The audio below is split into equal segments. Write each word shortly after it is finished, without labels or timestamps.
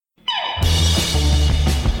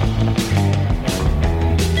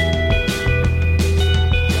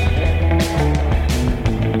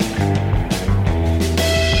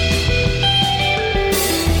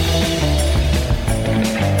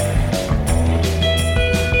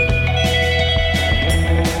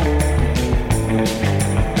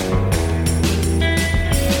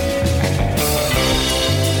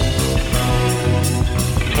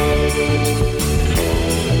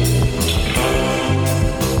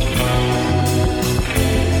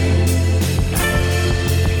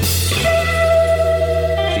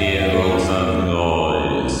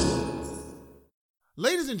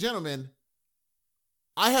gentlemen,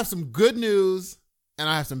 I have some good news and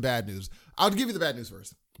I have some bad news. I'll give you the bad news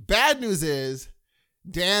first. Bad news is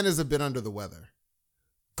Dan is a bit under the weather.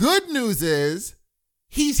 Good news is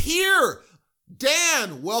he's here.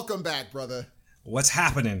 Dan, welcome back, brother. What's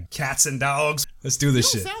happening, cats and dogs? Let's do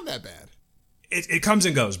this shit. Don't sound that bad. It comes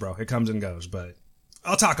and goes, bro. It comes and goes, but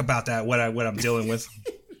I'll talk about that, what I'm dealing with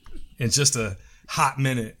in just a hot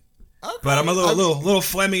minute. Okay. But I'm a little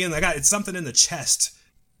phlegmy, and it's something in the chest.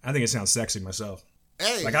 I think it sounds sexy myself.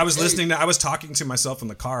 Hey, I was talking to myself in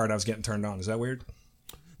the car, and I was getting turned on. Is that weird?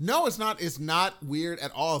 No, it's not. It's not weird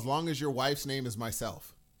at all. As long as your wife's name is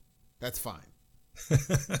myself, that's fine.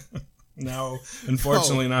 No,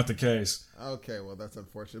 unfortunately, not the case. Okay, well, that's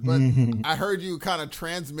unfortunate. But I heard you kind of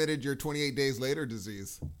transmitted your 28 days later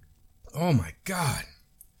disease. Oh my God!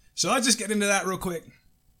 Shall I just get into that real quick?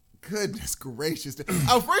 Goodness gracious!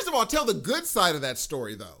 First of all, tell the good side of that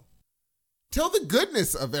story, though. Tell the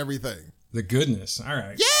goodness of everything. The goodness. All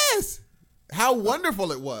right. Yes. How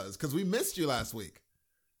wonderful it was, because we missed you last week.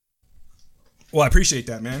 Well, I appreciate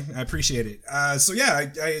that, man. I appreciate it. So yeah,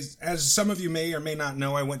 I, as some of you may or may not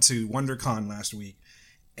know, I went to WonderCon last week,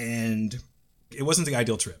 and it wasn't the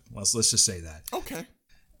ideal trip. Let's just say that. Okay.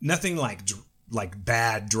 Nothing like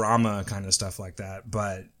bad drama kind of stuff like that,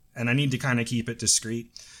 and I need to kind of keep it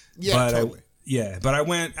discreet. Yeah, but totally. But I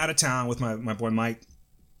went out of town with my boy Mike,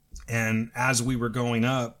 and as we were going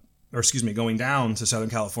down to Southern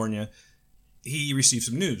California, he received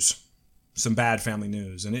some bad family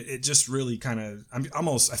news, and it just really kind of,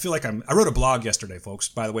 I feel like I wrote a blog yesterday, folks,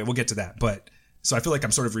 by the way, we'll get to that, but so I feel like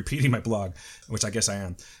I'm sort of repeating my blog, which I guess I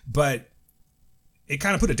am, but it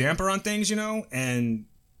kind of put a damper on things,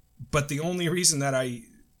 but the only reason that I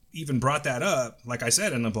even brought that up, like I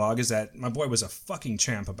said in the blog, is that my boy was a fucking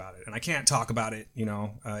champ about it, and I can't talk about it,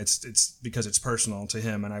 it's because it's personal to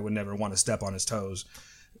him, and I would never want to step on his toes,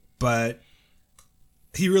 but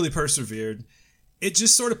he really persevered. It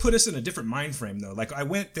just sort of put us in a different mind frame, though. Like, I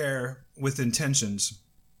went there with intentions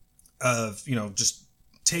of, just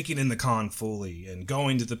taking in the con fully and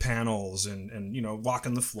going to the panels and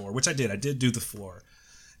walking the floor, which I did. I did do the floor.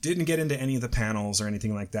 Didn't get into any of the panels or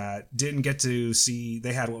anything like that. Didn't get to see,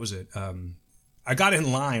 they had, what was it? I got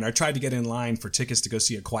in line. I tried to get in line for tickets to go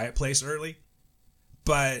see A Quiet Place early,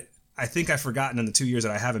 but I think I've forgotten in the 2 years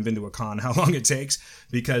that I haven't been to a con how long it takes,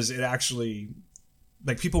 because it actually...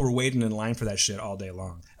 Like, people were waiting in line for that shit all day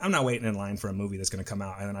long. I'm not waiting in line for a movie that's going to come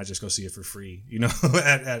out and then I just go see it for free.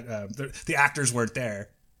 The actors weren't there.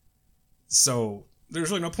 So there's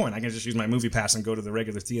really no point. I can just use my movie pass and go to the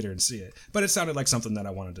regular theater and see it. But it sounded like something that I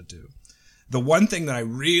wanted to do. The one thing that I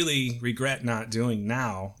really regret not doing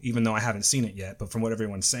now, even though I haven't seen it yet, but from what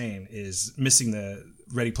everyone's saying, is missing the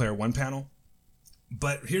Ready Player One panel.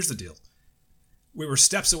 But here's the deal. We were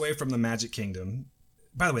steps away from the Magic Kingdom.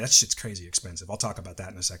 By the way, that shit's crazy expensive. I'll talk about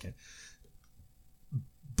that in a second.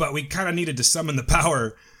 But we kind of needed to summon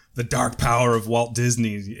the dark power of Walt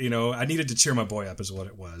Disney. I needed to cheer my boy up is what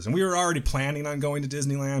it was. And we were already planning on going to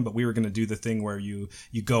Disneyland, but we were going to do the thing where you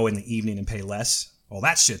go in the evening and pay less. Well,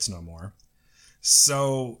 that shit's no more.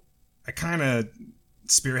 So I kind of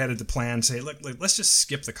spearheaded the plan, say, look, let's just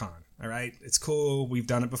skip the con. All right? It's cool. We've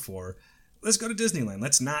done it before. Let's go to Disneyland.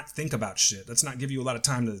 Let's not think about shit. Let's not give you a lot of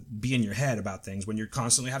time to be in your head about things when you're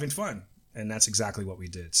constantly having fun. And that's exactly what we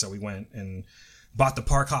did. So we went and bought the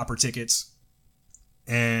park hopper tickets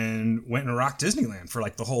and went and rocked Disneyland for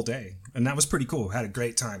like the whole day. And that was pretty cool. Had a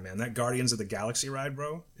great time, man. That Guardians of the Galaxy ride,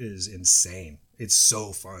 bro, is insane. It's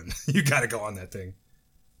so fun. You got to go on that thing.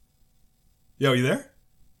 Yo, you there?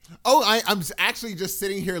 Oh, I'm actually just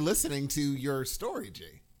sitting here listening to your story, G.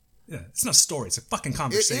 Yeah, it's not a story. It's a fucking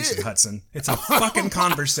conversation, Hudson. It's a fucking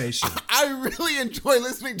conversation. I really enjoy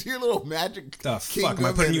listening to your little Magic The fuck? Am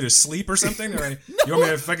I putting you to sleep or something? Or No. You want me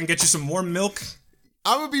to fucking get you some warm milk?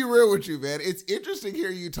 I'm going to be real with you, man. It's interesting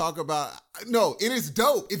hearing you talk about... No, it is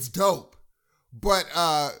dope. It's dope. But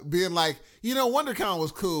being like, WonderCon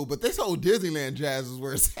was cool, but this whole Disneyland jazz is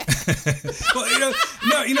where it's at.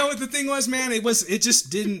 Well, you know what the thing was, man? It just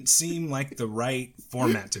didn't seem like the right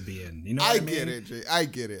format to be in. You know what I mean? Get it, Jay. I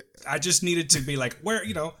get it. I just needed to be like,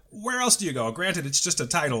 where else do you go? Granted, it's just a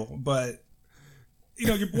title, but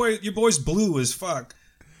your boy's blue as fuck.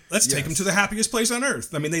 Let's take him to the happiest place on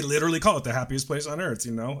earth. I mean, they literally call it the happiest place on earth,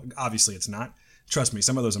 Obviously, it's not. Trust me,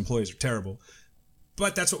 some of those employees are terrible.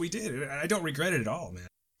 But that's what we did. I don't regret it at all, man.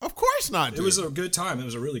 Of course not, dude. It was a good time. It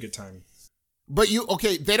was a really good time. But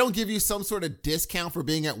they don't give you some sort of discount for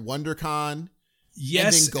being at WonderCon?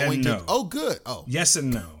 Yes and no. Oh, good. Oh. Yes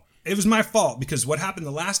and no. It was my fault because what happened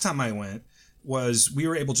the last time I went was we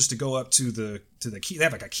were able just to go up to the key. They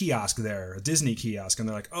have like a kiosk there, a Disney kiosk, and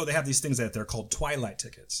they're like, oh, they have these things that they're called Twilight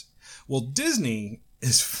tickets. Well, Disney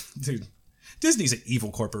is, dude, Disney's an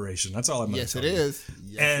evil corporation. That's all I'm going to tell you. Yes,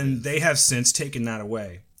 it is. And they have since taken that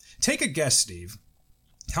away. Take a guess, Steve,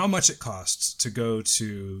 how much it costs to go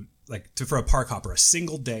to, for a park hopper, a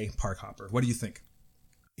single day park hopper. What do you think?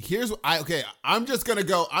 I'm just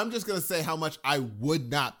gonna say how much I would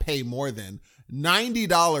not pay more than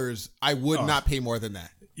 $90. I would not pay more than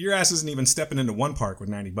that. Your ass isn't even stepping into one park with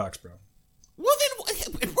 $90, bro. Well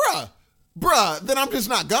then, bruh, then I'm just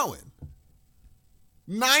not going.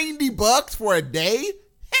 $90 for a day?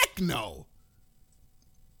 Heck no.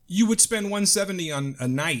 You would spend $170 on a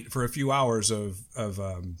night for a few hours of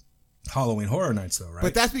Halloween Horror Nights, though, right?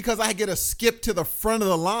 But that's because I get a skip to the front of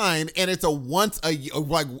the line, and it's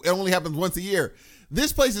it only happens once a year.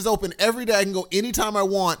 This place is open every day. I can go anytime I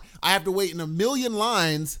want. I have to wait in a million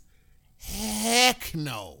lines. Heck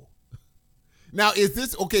no. Now, is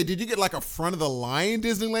this okay? Did you get like a front of the line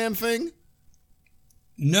Disneyland thing?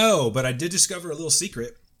 No, but I did discover a little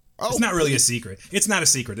secret. Oh, it's not really a secret. It's not a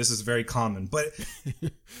secret. This is very common, but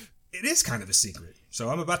it is kind of a secret. So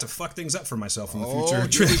I'm about to fuck things up for myself in the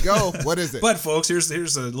future. Here we go. What is it? But folks, here's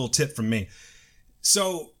a little tip from me.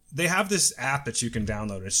 So they have this app that you can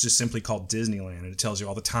download. It's just simply called Disneyland, and it tells you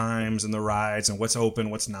all the times and the rides and what's open,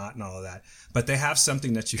 what's not, and all of that. But they have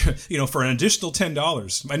something that for an additional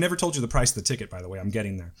 $10. I never told you the price of the ticket, by the way. I'm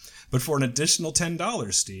getting there. But for an additional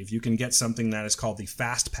 $10, Steve, you can get something that is called the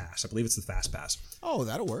Fast Pass. I believe it's the Fast Pass. Oh,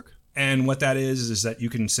 that'll work. And what that is that you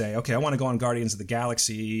can say, okay, I want to go on Guardians of the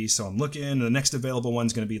Galaxy, so I'm looking, and the next available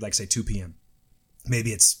one's going to be, like, say, 2 p.m.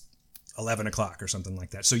 Maybe it's 11 o'clock or something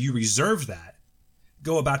like that. So you reserve that,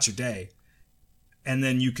 go about your day, and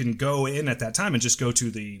then you can go in at that time and just go to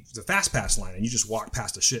the Fast Pass line, and you just walk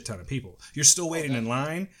past a shit ton of people. You're still waiting in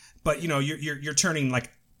line, but, you're turning, like,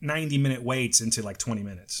 90-minute waits into, like, 20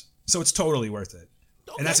 minutes. So it's totally worth it.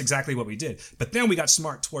 Okay. And that's exactly what we did. But then we got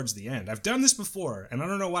smart towards the end. I've done this before, and I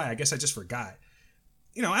don't know why. I guess I just forgot.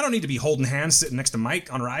 I don't need to be holding hands sitting next to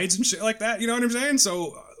Mike on rides and shit like that. You know what I'm saying?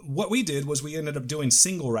 So what we did was we ended up doing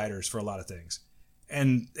single riders for a lot of things.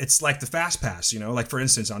 And it's like the Fast Pass, like, for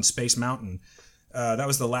instance, on Space Mountain. That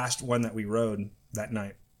was the last one that we rode that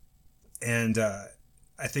night. And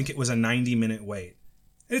I think it was a 90-minute wait.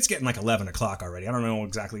 It's getting like 11 o'clock already. I don't know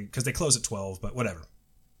exactly, because they close at 12, but whatever.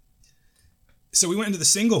 So we went into the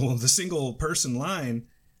single person line,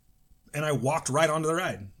 and I walked right onto the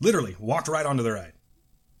ride. Literally walked right onto the ride.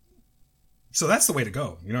 So that's the way to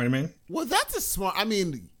go. You know what I mean? Well, that's a smart.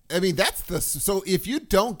 So if you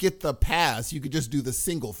don't get the pass, you could just do the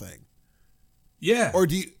single thing. Yeah. Or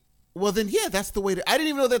do you? Well, then yeah, that's the way to. I didn't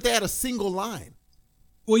even know that they had a single line.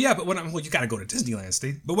 Well, yeah, but you got to go to Disneyland,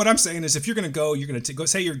 Steve. But what I'm saying is, if you're going to go, you're going to go.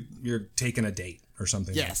 Say you're taking a date or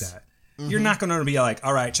something like that. Mm-hmm. You're not going to be like,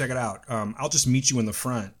 all right, check it out. I'll just meet you in the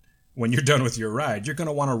front when you're done with your ride. You're going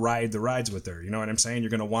to want to ride the rides with her. You know what I'm saying? You're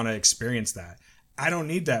going to want to experience that. I don't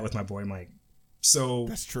need that with my boy Mike. So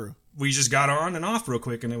that's true. We just got on and off real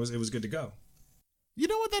quick, and it was good to go. You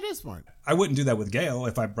know what? That is smart. I wouldn't do that with Gail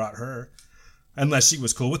if I brought her, unless she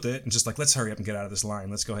was cool with it and just like, let's hurry up and get out of this line.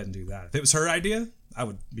 Let's go ahead and do that. If it was her idea, I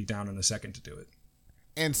would be down in a second to do it.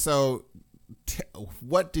 And so,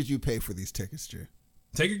 what did you pay for these tickets, Drew?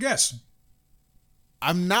 Take a guess.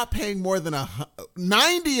 I'm not paying more than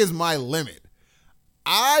 90 is my limit.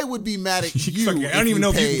 I would be mad at you. I don't even know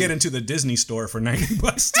if you can get into the Disney store for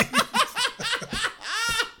 $90.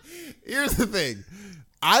 Here's the thing.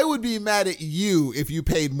 I would be mad at you if you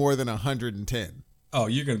paid more than 110. Oh,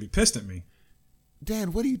 you're going to be pissed at me.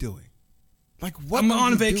 Dan, what are you doing? Like, what? I'm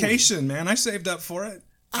on vacation, man. I saved up for it.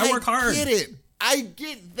 I work hard. I get it. I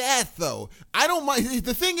get that, though. I don't mind.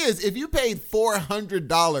 The thing is, if you paid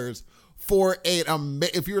 $400 for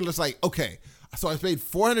if you're just like, okay, so I paid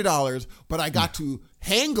 $400, but I got to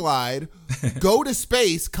hang glide, go to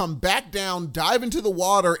space, come back down, dive into the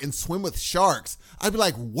water, and swim with sharks, I'd be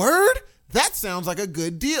like, word? That sounds like a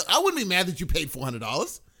good deal. I wouldn't be mad that you paid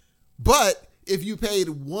 $400. But if you paid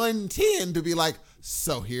 $110 to be like,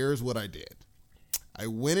 so here's what I did. I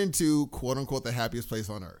went into, quote unquote, the happiest place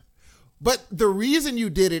on earth. But the reason you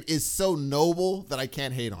did it is so noble that I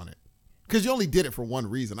can't hate on it. Because you only did it for one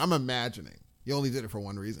reason. I'm imagining. You only did it for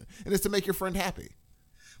one reason. And it's to make your friend happy.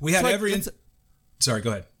 We had Sorry,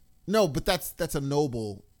 go ahead. No, but that's a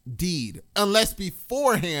noble deed. Unless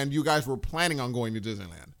beforehand you guys were planning on going to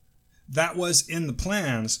Disneyland. That was in the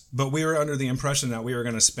plans, but we were under the impression that we were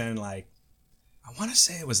going to spend I want to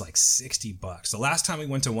say it was like $60. The last time we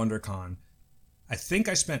went to WonderCon, I think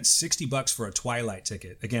I spent $60 for a Twilight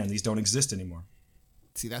ticket. Again, these don't exist anymore.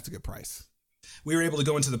 See, that's a good price. We were able to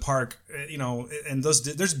go into the park, and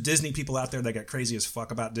there's Disney people out there that get crazy as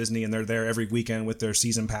fuck about Disney, and they're there every weekend with their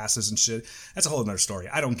season passes and shit. That's a whole other story.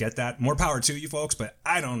 I don't get that. More power to you folks, but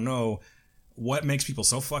I don't know what makes people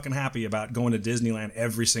so fucking happy about going to Disneyland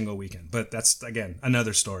every single weekend. But that's, again,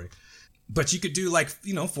 another story. But you could do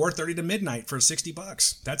 4:30 to midnight for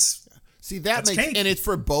 $60. That's cake. And it's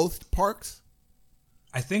for both parks?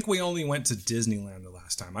 I think we only went to Disneyland the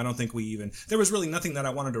last time. I don't think there was really nothing that I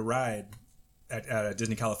wanted to ride at a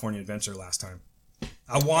Disney California Adventure last time.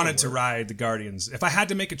 I wanted to ride the Guardians. If I had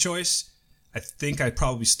to make a choice, I think I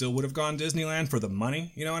probably still would have gone Disneyland for the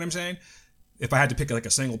money. You know what I'm saying? If I had to pick a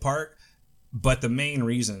single park. But the main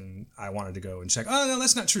reason I wanted to go and check, oh no,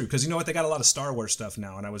 that's not true. Because you know what? They got a lot of Star Wars stuff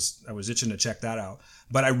now. And I was itching to check that out.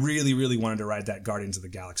 But I really, really wanted to ride that Guardians of the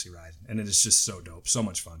Galaxy ride. And it is just so dope. So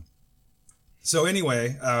much fun. So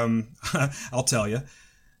anyway, I'll tell you,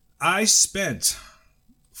 I spent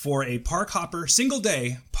for a park hopper, single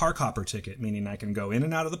day park hopper ticket, meaning I can go in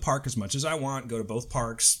and out of the park as much as I want, go to both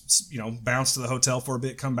parks, bounce to the hotel for a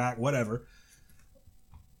bit, come back, whatever.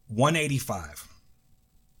 $185.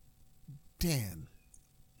 Dan.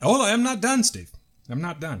 Oh, I'm not done, Steve. I'm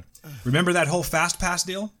not done. Remember that whole Fast Pass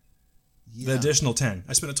deal? Yeah. The additional 10.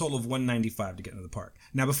 I spent a total of $195 to get into the park.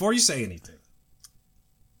 Now, before you say anything,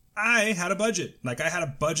 I had a budget. I had a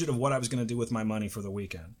budget of what I was going to do with my money for the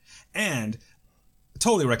weekend. And I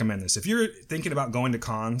totally recommend this. If you're thinking about going to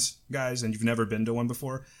cons, guys, and you've never been to one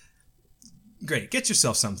before, great. Get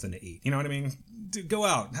yourself something to eat. You know what I mean? Go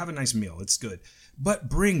out. Have a nice meal. It's good. But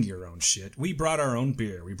bring your own shit. We brought our own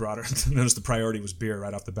beer. Notice the priority was beer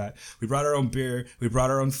right off the bat. We brought our own beer. We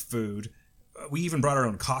brought our own food. We even brought our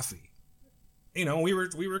own coffee. We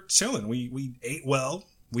were chilling. We ate well.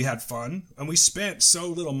 We had fun. And we spent so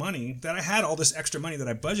little money that I had all this extra money that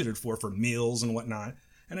I budgeted for meals and whatnot.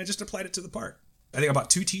 And I just applied it to the park. I think I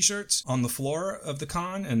bought 2 t-shirts on the floor of the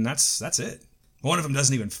con, and that's it. One of them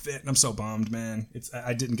doesn't even fit, and I'm so bummed, man.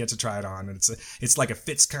 I didn't get to try it on, and it's it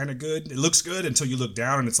fits kind of good. It looks good until you look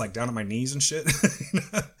down, and it's down at my knees and shit.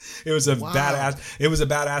 It was a badass. It was a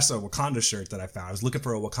badass Wakanda shirt that I found. I was looking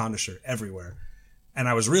for a Wakanda shirt everywhere, and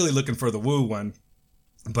I was really looking for the Woo one,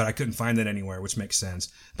 but I couldn't find it anywhere, which makes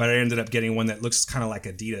sense. But I ended up getting one that looks kind of like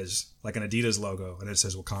Adidas, like an Adidas logo, and it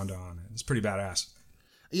says Wakanda on it. It's pretty badass.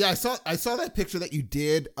 Yeah, I saw that picture that you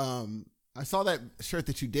did. I saw that shirt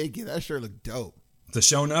that you did get. That shirt looked dope. The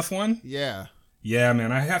Show Enough one? Yeah. Yeah,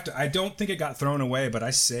 man. I don't think it got thrown away, but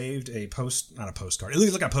I saved not a postcard. It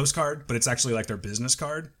looks like a postcard, but it's actually their business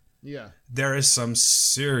card. Yeah. There is some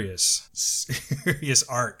serious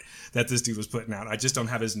art that this dude was putting out. I just don't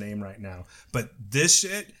have his name right now. But this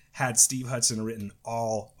shit had Steve Hudson written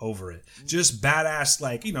all over it. Just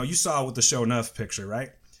badass, you saw with the Show Enough picture,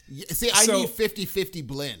 right? Yeah, see, I need 50-50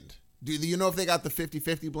 blend. Do you know if they got the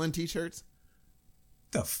 50-50 blend t-shirts?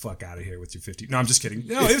 The fuck out of here with your 50. No, I'm just kidding.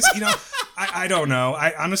 No, it's I don't know.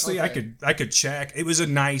 I honestly okay. I could check. It was a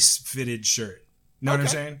nice fitted shirt. Know what I'm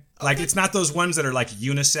saying? It's not those ones that are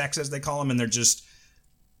unisex as they call them, and they're just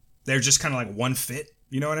kind of one fit.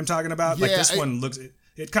 You know what I'm talking about? Yeah, this one looks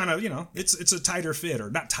it kind of, it's a tighter fit, or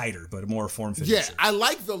not tighter, but a more form fitted shirt. I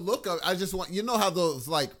like the look of. I just want how those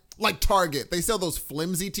like Target, they sell those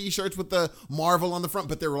flimsy t-shirts with the Marvel on the front,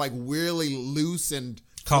 but they're really loose and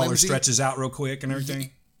collar flimsy. Stretches out real quick and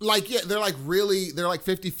everything. They're they're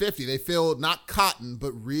 50-50. They feel not cotton,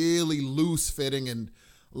 but really loose fitting, and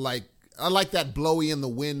I like that blowy in the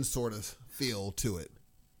wind sort of feel to it.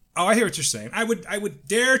 Oh, I hear what you're saying. I would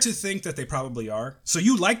dare to think that they probably are. So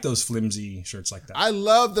you like those flimsy shirts like that? I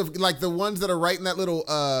love the ones that are right in that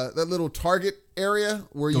little Target area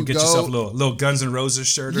where you go. Get yourself a little Guns N' Roses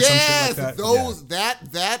shirt or something like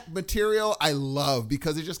that. That material I love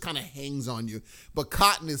because it just kind of hangs on you. But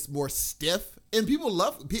cotton is more stiff, and people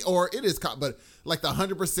love, or it is cotton, but the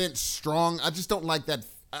 100% strong. I just don't like that.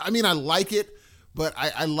 I mean, I like it, but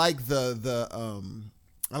I like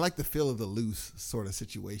I like the feel of the loose sort of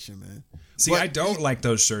situation, man. See, I don't like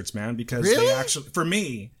those shirts, man, because they actually, for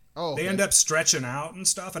me, they end up stretching out and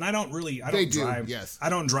stuff, and I don't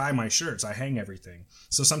dry my shirts. I hang everything.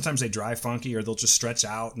 So sometimes they dry funky, or they'll just stretch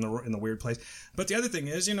out in the weird place. But the other thing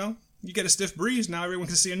is, you get a stiff breeze, now everyone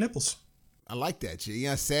can see your nipples. I like that, G. You know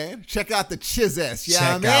what I'm saying? Check out the chiz-ass.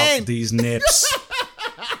 Check out these nips.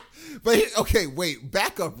 But, okay, wait,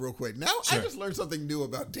 back up real quick. Now I just learned something new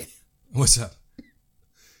about Dan. What's up?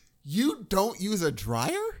 You don't use a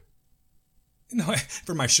dryer? No,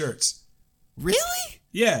 for my shirts. Really?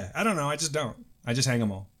 Yeah, I don't know. I just don't. I just hang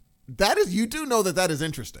them all. You do know that is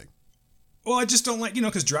interesting. Well, I just don't like,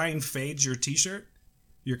 because drying fades your t-shirt,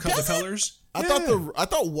 the colors. I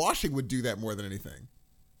thought washing would do that more than anything.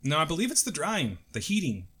 No, I believe it's the drying, the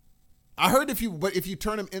heating. I heard if you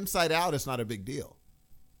turn them inside out, it's not a big deal.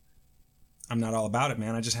 I'm not all about it,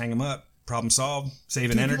 man. I just hang them up. Problem solved.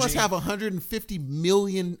 Saving Dude, energy. You must have 150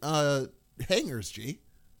 million hangers, G.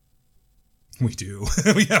 We do.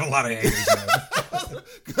 We have a lot of hangers, man.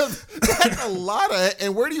 Because that's a lot of.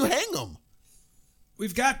 And where do you hang them?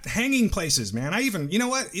 We've got hanging places, man. I even, you know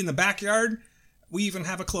what? In the backyard, we even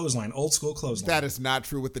have a clothesline, old school clothesline. That is not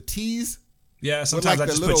true with the tees. Yeah, sometimes like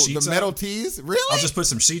I just put sheets the metal up. tees. Really? I'll just put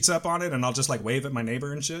some sheets up on it, and I'll just like wave at my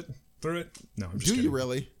neighbor and shit through it. No, I'm just Do kidding. you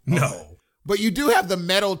really? No. Okay. But you do have the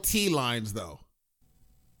metal tee lines, though.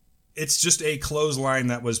 It's just a clothesline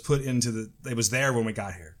that was put into it was there when we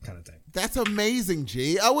got here, kind of thing. That's amazing,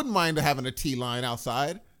 G. I wouldn't mind having a tee line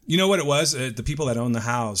outside. You know what it was? The people that own the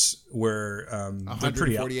house were they're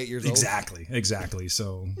pretty 148 years old. Exactly.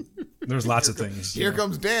 So there's lots of things. Here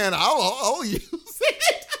comes Dan. I'll use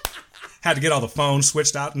it. Had to get all the phones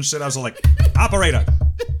switched out and shit. I was like, operator,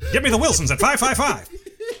 get me the Wilsons at 555.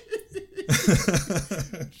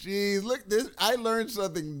 Jeez, look this. I learned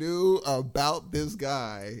something new about this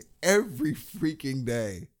guy every freaking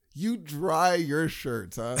day. You dry your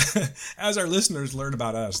shirts, huh? As our listeners learn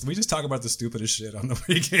about us, we just talk about the stupidest shit on the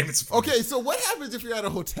pregame. It's funny. Okay, so what happens if you're at a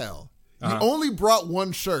hotel? You only brought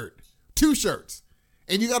one shirt, 2 shirts,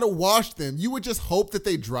 and you got to wash them. You would just hope that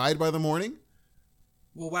they dried by the morning?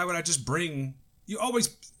 Well, why would I just bring? I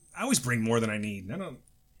always bring more than I need.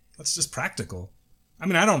 That's just practical. I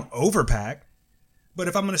mean, I don't overpack, but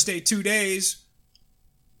if I'm going to stay 2 days,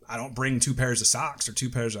 I don't bring 2 pairs of socks or 2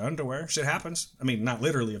 pairs of underwear. Shit happens. I mean, not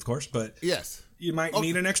literally, of course, but yes, you might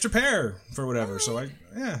need an extra pair for whatever. So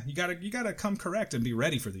you gotta come correct and be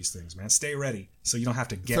ready for these things, man. Stay ready so you don't have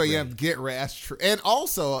to get. So ready. you have to get ready. That's true. And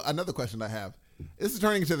also another question I have. This is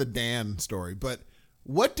turning into the Dan story, but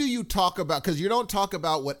what do you talk about? Because you don't talk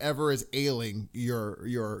about whatever is ailing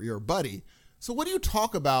your buddy. So what do you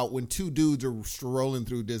talk about when 2 dudes are strolling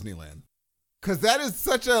through Disneyland? Because that is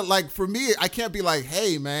such a, like, for me, I can't be like,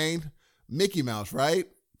 hey, man, Mickey Mouse, right?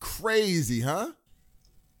 Crazy, huh?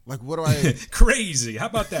 Like, what do I... Crazy. How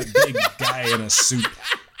about that big guy in a suit?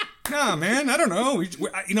 Nah, man, I don't know.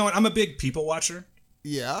 You know what? I'm a big people watcher.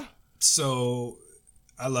 Yeah. So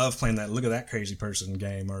I love playing that look at that crazy person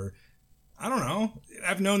game, or I don't know.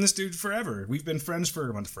 I've known this dude forever. We've been friends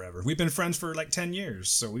for like 10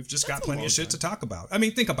 years. So we've just got plenty of shit to talk about. I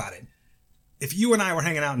mean, think about it. If you and I were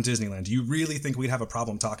hanging out in Disneyland, do you really think we'd have a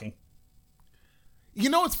problem talking? You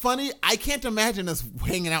know what's funny? I can't imagine us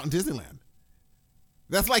hanging out in Disneyland.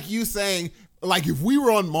 That's like you saying, like, if we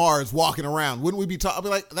were on Mars walking around, wouldn't we be talking? I'd be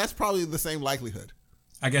like, that's probably the same likelihood.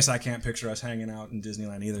 I guess I can't picture us hanging out in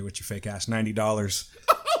Disneyland either with your fake ass $90.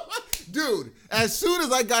 Dude, as soon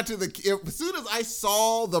as I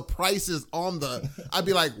saw the prices on I'd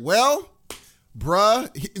be like, well,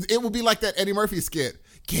 bruh, it would be like that Eddie Murphy skit.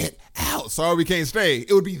 Get out. Sorry, we can't stay.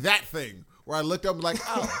 It would be that thing where I looked up and like,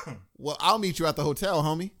 oh, well, I'll meet you at the hotel,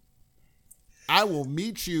 homie. I will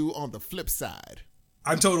meet you on the flip side.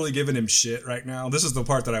 I'm totally giving him shit right now. This is the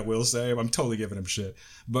part that I will say. I'm totally giving him shit.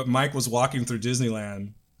 But Mike was walking through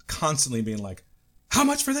Disneyland constantly being like, how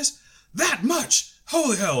much for this? That much?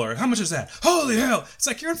 Holy hell, or how much is that? Holy hell. It's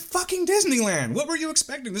like, you're in fucking Disneyland. What were you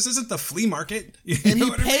expecting? This isn't the flea market. And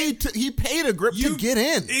he paid a grip to get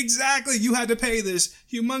in. Exactly. You had to pay this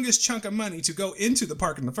humongous chunk of money to go into the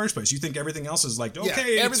park in the first place. You think everything else is like,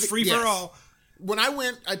 okay, it's free for all. When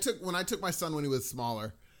I took my son when he was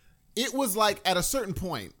smaller, it was like at a certain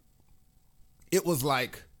point, it was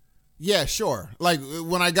like, yeah, sure. Like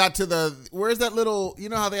when I got to where's that little, you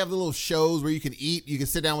know how they have the little shows where you can eat, you can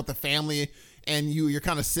sit down with the family and you're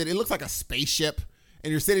kind of sitting, it looks like a spaceship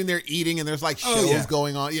and you're sitting there eating and there's like shows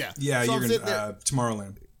going on. Yeah. Yeah, so you're in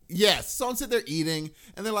Tomorrowland. Yes. So I'm sitting there eating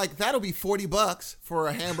and they're like, that'll be $40 for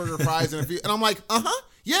a hamburger, fries, and a few. And I'm like,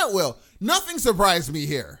 yeah, it will. Nothing surprised me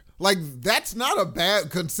here. Like, that's not a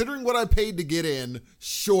bad, considering what I paid to get in,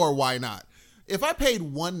 sure, why not? If I paid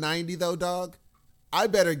 $190 though, dog, I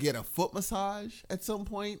better get a foot massage at some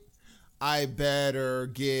point. I better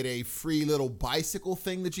get a free little bicycle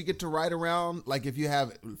thing that you get to ride around, like if you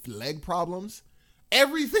have leg problems.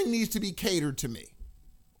 Everything needs to be catered to me.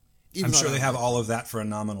 I'm sure they have all of that for a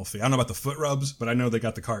nominal fee. I don't know about the foot rubs, but I know they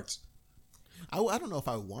got the carts. I don't know if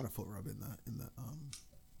I would want a foot rub in the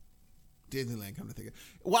Disneyland, come to think of it.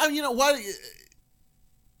 Why,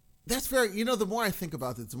 that's very, the more I think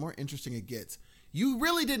about this, the more interesting it gets. You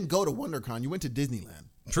really didn't go to WonderCon. You went to Disneyland.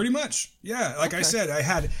 Pretty much. Yeah. Like I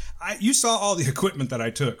said, you saw all the equipment that I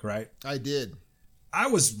took, right? I did. I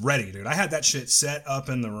was ready, dude. I had that shit set up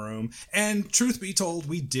in the room. And truth be told,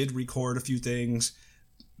 we did record a few things,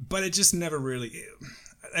 but it just never really,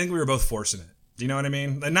 I think we were both forcing it. Do you know what I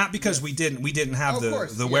mean? And not because we didn't have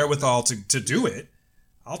the Yeah. wherewithal to do it.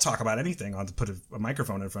 I'll talk about anything. I'll put a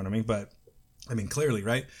microphone in front of me, but I mean, clearly,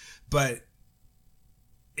 right? But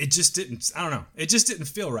it just didn't, I don't know. It just didn't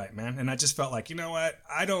feel right, man. And I just felt like, you know what?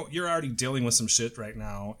 You're already dealing with some shit right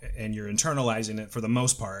now and you're internalizing it for the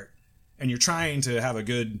most part. And you're trying to have a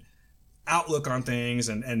good outlook on things.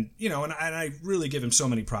 And you know, and I really give him so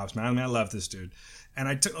many props, man. I mean, I love this dude. And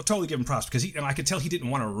I totally give him props because I could tell he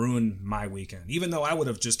didn't want to ruin my weekend, even though I would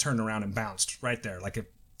have just turned around and bounced right there. Like if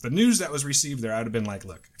the news that was received there, I'd have been like,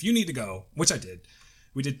 look, if you need to go, which I did.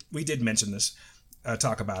 We did mention this,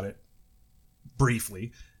 talk about it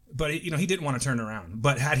briefly, but he didn't want to turn around.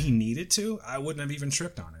 But had he needed to, I wouldn't have even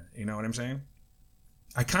tripped on it. You know what I'm saying?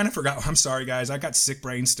 I kind of forgot. I'm sorry, guys. I got sick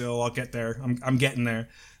brain still. I'll get there. I'm getting there.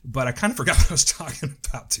 But I kind of forgot what I was talking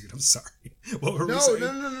about, dude. I'm sorry. What were we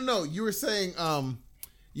saying? No. You were saying,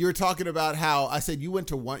 you were talking about how I said you went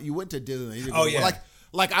to Disney. Oh yeah.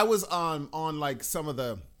 Like I was on like some of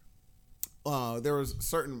the, there was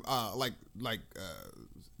certain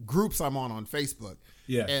groups I'm on Facebook.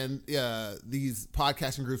 Yeah. And these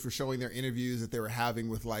podcasting groups were showing their interviews that they were having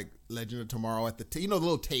with like Legend of Tomorrow at the the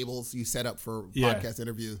little tables you set up for podcast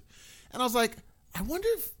interviews. And I was like, I wonder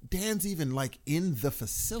if Dan's even like in the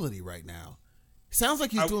facility right now. Sounds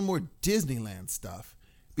like he's doing more Disneyland stuff.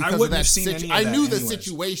 I wouldn't have seen any of that I knew the anyways.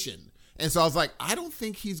 situation. And so I was like, I don't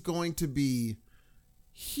think he's going to be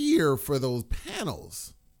here for those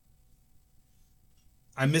panels.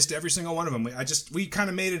 I missed every single one of them. We kind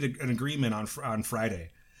of made it an agreement on Friday.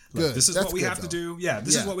 Look, Good. This is That's what we good, have to though. do. Yeah,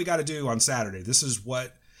 this is what we got to do on Saturday.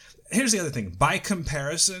 Here's the other thing. By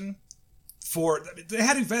comparison, they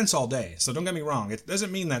had events all day. So don't get me wrong. It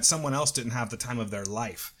doesn't mean that someone else didn't have the time of their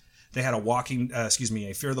life. They had a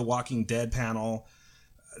Fear the Walking Dead panel.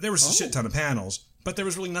 There was a shit ton of panels, but there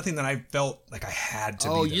was really nothing that I felt like I had to.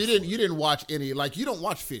 Oh, be there you didn't watch any, like you don't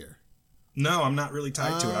watch Fear. No, I'm not really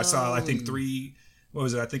tied to it. I saw, I think 3. What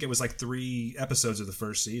was it? I think it was like 3 episodes of the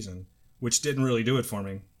first season, which didn't really do it for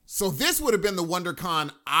me. So this would have been the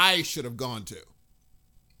WonderCon I should have gone to.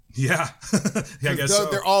 Yeah, I guess so.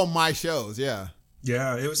 They're all my shows. Yeah.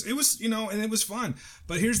 Yeah, it was, and it was fun.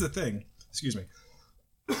 But here's the thing. Excuse me.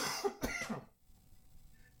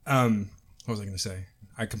 What was I going to say?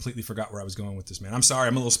 I completely forgot where I was going with this, man. I'm sorry.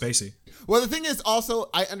 I'm a little spacey. Well, the thing is also,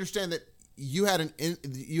 I understand that you had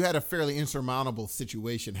a fairly insurmountable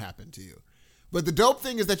situation happen to you. But the dope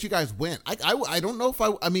thing is that you guys went. I don't know if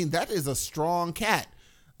I mean, that is a strong cat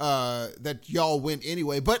that y'all went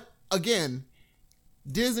anyway. But again,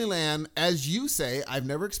 Disneyland, as you say, I've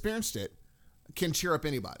never experienced it, can cheer up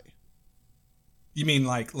anybody. You mean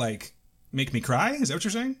like make me cry? Is that what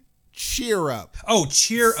you're saying? Cheer up. Oh,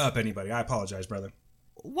 cheer up anybody. I apologize, brother.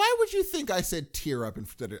 Why would you think I said tear up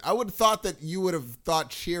instead of... I would have thought that you would have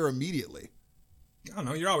thought cheer immediately. I don't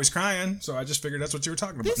know. You're always crying, so I just figured that's what you were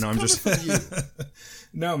talking about. This No, I'm just... from you.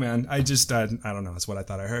 No, man. I don't know. That's what I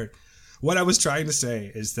thought I heard. What I was trying to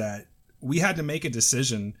say is that we had to make a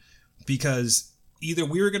decision because either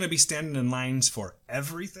we were going to be standing in lines for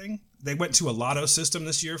everything. They went to a lotto system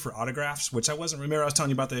this year for autographs, which I wasn't... Remember I was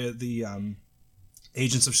telling you about the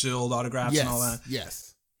Agents of S.H.I.E.L.D. autographs and all that?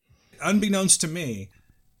 Yes. Unbeknownst to me,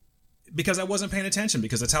 because I wasn't paying attention,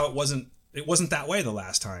 because that's how it wasn't that way the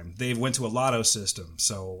last time. They went to a lotto system,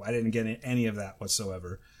 so I didn't get any of that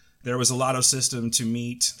whatsoever. There was a lotto system to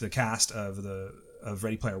meet the cast of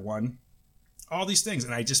Ready Player One. All these things,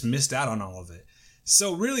 and I just missed out on all of it.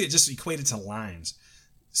 So really, it just equated to lines.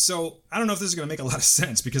 So I don't know if this is going to make a lot of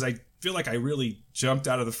sense, because I feel like I really jumped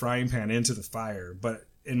out of the frying pan into the fire. But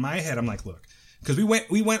in my head, I'm like, look, because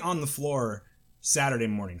we went on the floor Saturday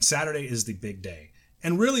morning. Saturday is the big day.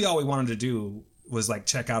 And really all we wanted to do was like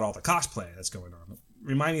check out all the cosplay that's going on.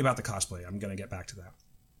 Remind me about the cosplay. I'm going to get back to that.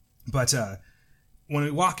 But when we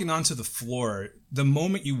walking onto the floor, the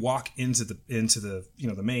moment you walk into the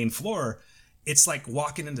the main floor, it's like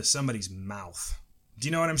walking into somebody's mouth. Do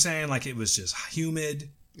you know what I'm saying? Like it was just humid.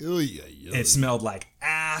 It smelled like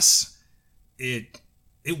ass. It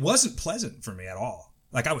wasn't pleasant for me at all.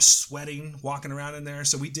 Like I was sweating walking around in there.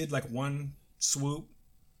 So we did like one swoop,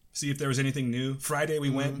 see if there was anything new. Friday we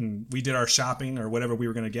went and we did our shopping or whatever we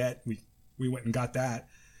were going to get. We went and got that.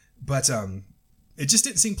 But it just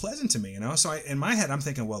didn't seem pleasant to me, So in my head, I'm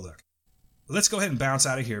thinking, well, look, let's go ahead and bounce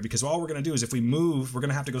out of here, because all we're going to do is if we move, we're going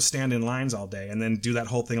to have to go stand in lines all day and then do that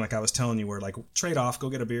whole thing like I was telling you, where like trade off, go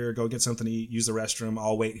get a beer, go get something to eat, use the restroom,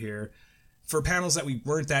 I'll wait here for panels that we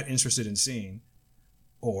weren't that interested in seeing.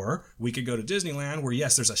 Or we could go to Disneyland where,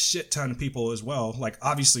 yes, there's a shit ton of people as well, like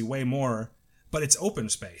obviously way more, but it's open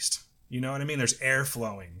spaced. You know what I mean? There's air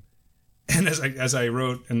flowing. And as I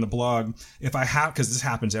wrote in the blog, if I have, because this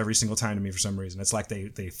happens every single time to me for some reason, it's like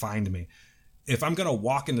they find me. If I'm going to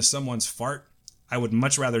walk into someone's fart, I would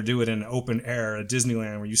much rather do it in open air at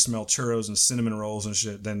Disneyland where you smell churros and cinnamon rolls and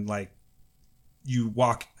shit than like you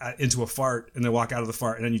walk into a fart and then walk out of the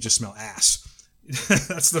fart and then you just smell ass.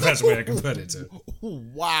 That's the best way I can put it. Too.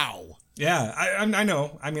 Wow. Yeah, I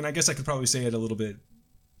know. I mean, I guess I could probably say it a little bit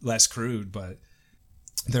less crude, but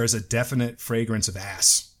there's a definite fragrance of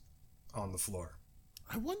ass on the floor.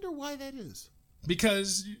 I wonder why that is.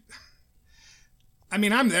 Because... I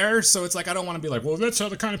mean, I'm there, so it's like I don't want to be like, well, that's how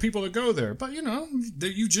the kind of people that go there. But, you know,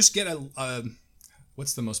 you just get a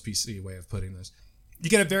what's the most PC way of putting this? You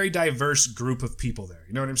get a very diverse group of people there.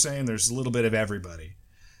 You know what I'm saying? There's a little bit of everybody.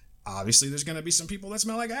 Obviously, there's going to be some people that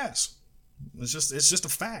smell like ass. It's just a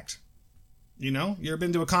fact. You know? You ever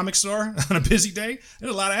been to a comic store on a busy day?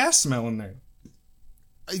 There's a lot of ass smelling there.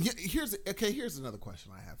 Here's another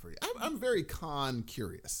question I have for you. I'm very con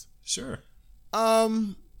curious. Sure.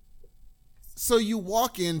 So you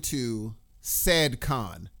walk into said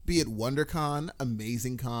con, be it WonderCon,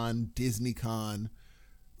 Amazing Con, Disney Con,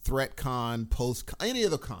 Threat Con, Post Con, any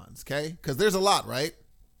of the cons, okay? Because there's a lot, right?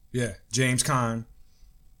 Yeah. James Con,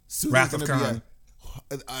 So Wrath of Con.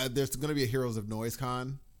 There's going to be a Heroes of Noise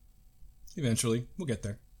Con. Eventually. We'll get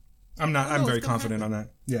there. I'm very confident on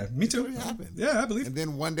that. Yeah, me too. Yeah, I believe. And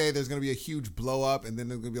then one day there's going to be a huge blow up, and then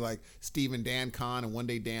there's going to be like Steve and Dan Con, and one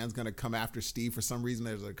day Dan's going to come after Steve for some reason.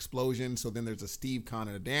 There's an explosion, so then there's a Steve Con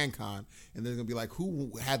and a Dan Con, and there's going to be like,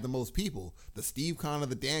 who had the most people? The Steve Con or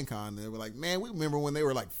the Dan Con? And they were like, man, we remember when they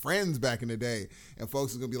were like friends back in the day, and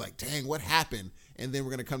folks are going to be like, dang, what happened? And then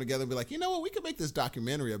we're going to come together and be like, you know what, we could make this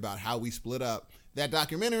documentary about how we split up. That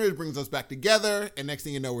documentary brings us back together, and next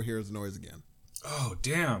thing you know, we're Heroes of Noise again. Oh,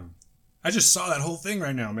 damn. I just saw that whole thing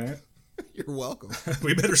right now, man. You're welcome.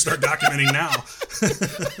 We better start documenting now.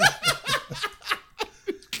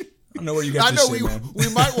 I don't know where you got this shit, man.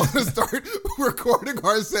 We might want to start recording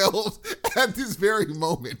ourselves at this very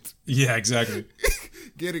moment. Yeah, exactly.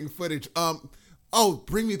 Getting footage.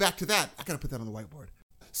 Bring me back to that. I got to put that on the whiteboard.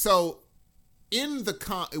 So, in the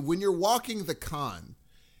con, when you're walking the con,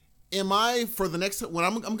 am I, for the next, when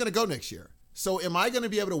I'm going to go next year, so am I going to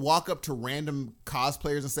be able to walk up to random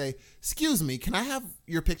cosplayers and say, excuse me, can I have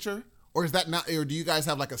your picture? Or is that not, or do you guys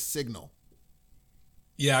have like a signal?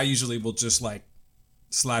 Yeah, I usually will just like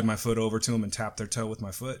slide my foot over to them and tap their toe with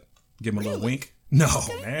my foot. Give them a little wink. No,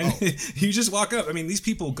 man. Oh. You just walk up. I mean, these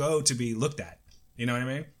people go to be looked at. You know what I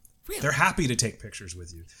mean? Really? They're happy to take pictures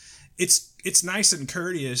with you. It's nice and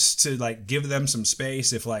courteous to like give them some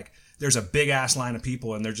space if like there's a big ass line of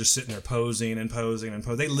people and they're just sitting there posing and posing and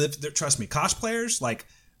posing. They live, trust me, cosplayers like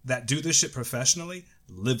that do this shit professionally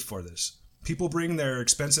live for this. People bring their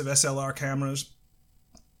expensive SLR cameras.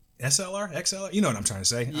 SLR? XLR? You know what I'm trying to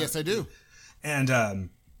say. Yes, I do. And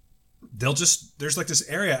there's like this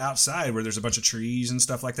area outside where there's a bunch of trees and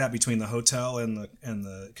stuff like that between the hotel and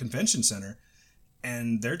the convention center.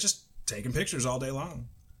 And they're just taking pictures all day long.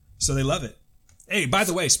 So they love it. Hey, by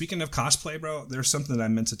the way, speaking of cosplay, bro, there's something that I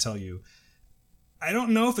meant to tell you. I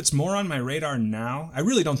don't know if it's more on my radar now. I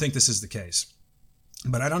really don't think this is the case.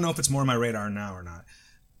 But I don't know if it's more on my radar now or not.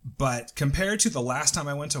 But compared to the last time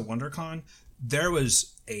I went to WonderCon, there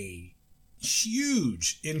was a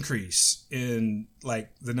huge increase in like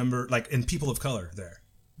the number, like in people of color there.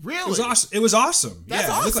 Really? It was awesome. It was awesome. That's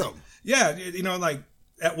awesome. You know, like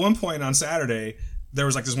at one point on Saturday, there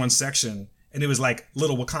was like this one section and it was like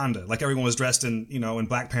little Wakanda. Like everyone was dressed in, you know, in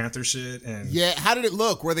Black Panther shit. And yeah, how did it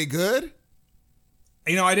look? Were they good?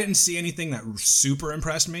 You know, I didn't see anything that super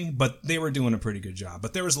impressed me, but they were doing a pretty good job.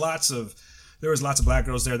 But there was lots of black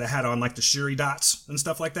girls there that had on like the Shuri dots and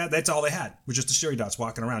stuff like that. That's all they had, was just the Shuri dots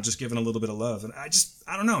walking around, just giving a little bit of love. And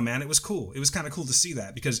I don't know, man. It was cool. It was kind of cool to see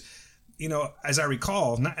that because, you know, as I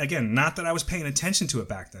recall, not that I was paying attention to it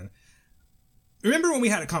back then. Remember when we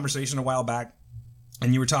had a conversation a while back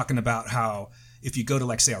and you were talking about how if you go to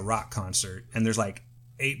like, say, a rock concert and there's like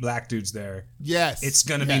 8 black dudes there, yes, it's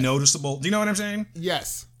going to be noticeable. Do you know what I'm saying?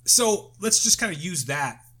 Yes. So let's just kind of use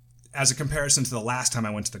that as a comparison to the last time I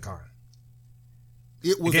went to the con.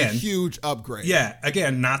 It was a huge upgrade. Yeah,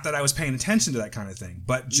 again, not that I was paying attention to that kind of thing,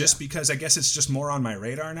 but just because I guess it's just more on my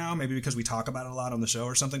radar now, maybe because we talk about it a lot on the show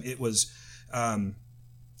or something. It was, and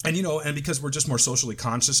you know, and because we're just more socially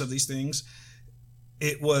conscious of these things,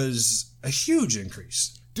 it was a huge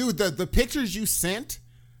increase. Dude, the pictures you sent,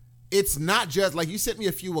 it's not just, like you sent me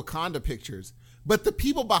a few Wakanda pictures, but the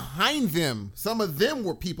people behind them, some of them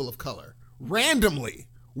were people of color, randomly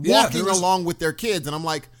walking along with their kids. And I'm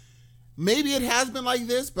like, maybe it has been like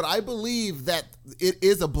this, but I believe that it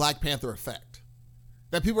is a Black Panther effect.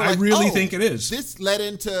 That people are like, I really think it is. This led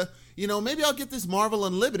into, maybe I'll get this Marvel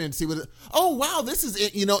Unlimited and see what oh, wow, this is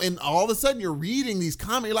it, and all of a sudden you're reading these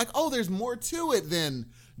comments, you're like, oh, there's more to it than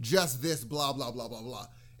just this blah, blah, blah, blah, blah.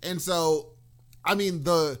 And so, I mean,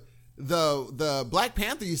 the Black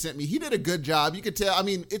Panther you sent me, he did a good job. You could tell, I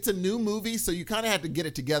mean, it's a new movie, so you kind of had to get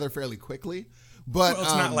it together fairly quickly. But well,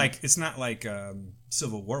 it's not like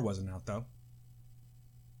Civil War wasn't out, though.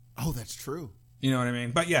 Oh, that's true. You know what I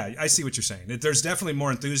mean? But yeah, I see what you're saying. There's definitely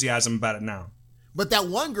more enthusiasm about it now. But that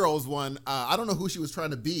one girl's one, I don't know who she was trying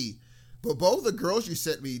to be, but both the girls you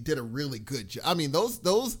sent me did a really good job. I mean,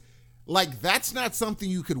 those like, that's not something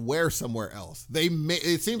you could wear somewhere else.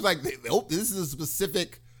 It seems like, this is a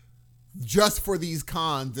specific just for these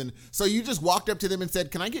cons. And so you just walked up to them and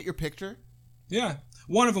said, can I get your picture? Yeah.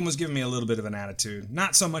 One of them was giving me a little bit of an attitude.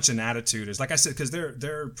 Not so much an attitude as, like I said, because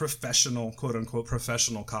they're professional, quote unquote,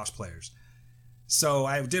 professional cosplayers. So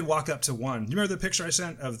I did walk up to one. You remember the picture I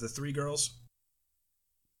sent of the 3 girls?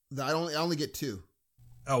 I only get 2.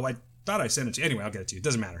 Oh, I thought I sent it to you. Anyway, I'll get it to you. It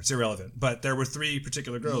doesn't matter. It's irrelevant. But there were 3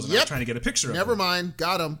 particular girls, and I was trying to get a picture of them. Never mind.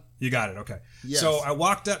 Got them. You got it. Okay. Yes. So I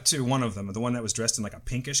walked up to one of them, the one that was dressed in like a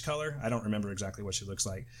pinkish color. I don't remember exactly what she looks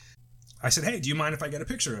like. I said, hey, do you mind if I get a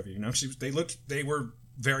picture of you? They were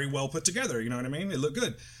very well put together. You know what I mean? They look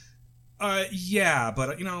good. Yeah,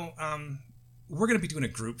 but, we're going to be doing a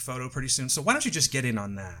group photo pretty soon. So why don't you just get in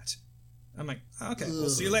on that? I'm like, okay, we'll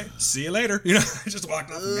see you later. See you later. I just walked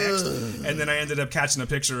off next. And then I ended up catching a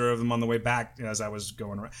picture of them on the way back as I was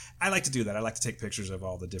going around. I like to do that. I like to take pictures of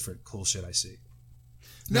all the different cool shit I see.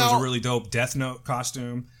 There was a really dope Death Note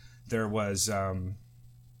costume. There was,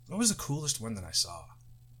 what was the coolest one that I saw?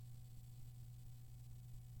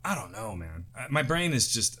 I don't know, man. My brain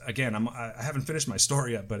is just, again, I haven't finished my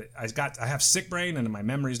story yet, but I have sick brain and my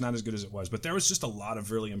memory is not as good as it was. But there was just a lot of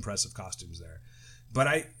really impressive costumes there. But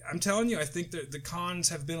I'm telling you, I think that the cons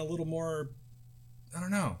have been a little more, I don't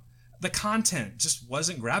know. The content just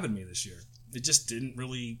wasn't grabbing me this year. It just didn't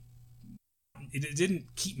really, it didn't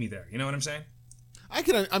keep me there. You know what I'm saying?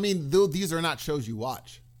 These are not shows you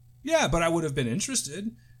watch. Yeah, but I would have been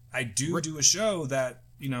interested. I do a show that,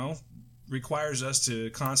 requires us to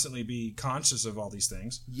constantly be conscious of all these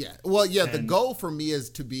things. Yeah. Well, yeah, the goal for me is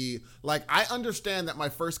to be, like, I understand that my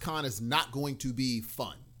first con is not going to be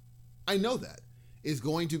fun. I know that. It's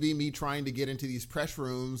going to be me trying to get into these press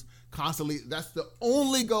rooms constantly. That's the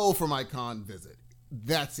only goal for my con visit.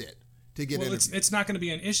 That's it. To get in. It's not going to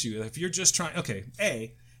be an issue. If you're just trying, okay,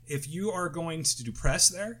 if you are going to do press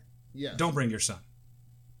there, don't bring your son.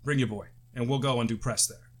 Bring your boy, and we'll go and do press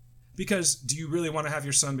there. Because do you really want to have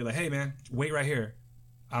your son be like, hey, man, wait right here.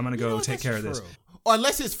 I'm going to go take care of this. Or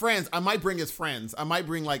unless his friends, I might bring his friend,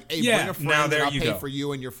 bring a friend, and I'll pay for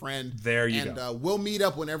you and your friend. There you go. And we'll meet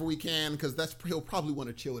up whenever we can, because he'll probably want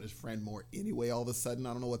to chill with his friend more anyway all of a sudden.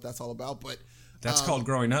 I don't know what that's all about, but... That's called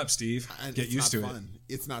growing up, Steve. Get used to it.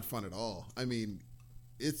 It's not fun at all. I mean,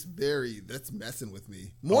 that's messing with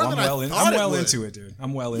me. More than I thought I'm well into it, dude.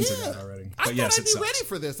 I'm well into that already. But I thought I'd be ready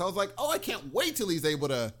for this. I was like, I can't wait till he's able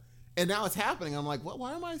to... And now it's happening. I'm like,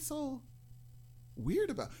 why am I so weird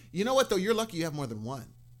about it? You know what, though? You're lucky you have more than one.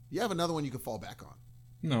 You have another one you can fall back on.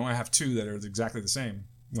 No, I have 2 that are exactly the same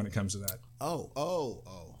when it comes to that.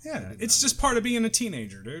 Oh. Yeah, it's just part of being a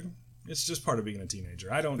teenager, dude. It's just part of being a teenager.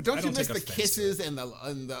 But don't you miss the kisses and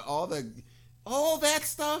all that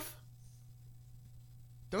stuff?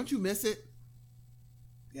 Don't you miss it?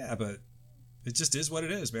 Yeah, but it just is what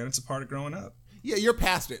it is, man. It's a part of growing up. Yeah, you're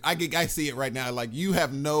past it. I see it right now. Like, you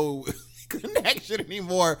have no connection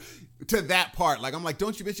anymore to that part. Like, I'm like,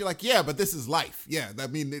 don't you miss? You're like, yeah, but this is life. Yeah, I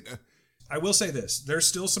mean... I will say this. There's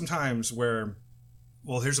still some times where,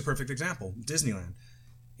 well, here's a perfect example. Disneyland.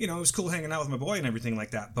 It was cool hanging out with my boy and everything like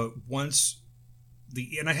that. But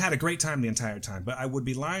and I had a great time the entire time. But I would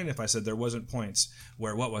be lying if I said there wasn't points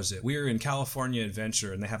where, what was it? We were in California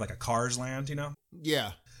Adventure and they have like a Cars land,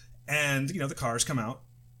 Yeah. And, the cars come out.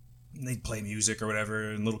 And they'd play music or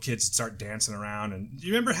whatever, and little kids would start dancing around. And do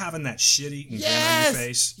you remember having that shit-eating grin on your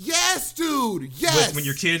face? Yes, dude. Yes. When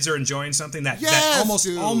your kids are enjoying something, that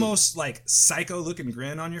almost like psycho-looking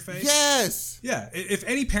grin on your face. Yes. Yeah. If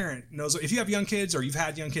any parent knows, if you have young kids or you've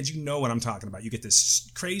had young kids, you know what I'm talking about. You get this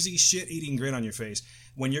crazy shit-eating grin on your face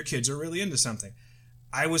when your kids are really into something.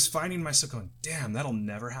 I was finding myself going, damn, that'll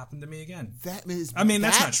never happen to me again. That's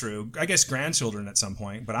not true. I guess grandchildren at some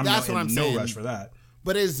point, but I'm in no rush for that.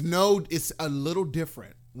 But it's a little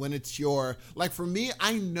different when it's like, for me,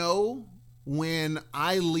 I know when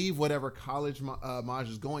I leave whatever college Maj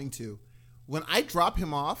is going to, when I drop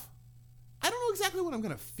him off, I don't know exactly what I'm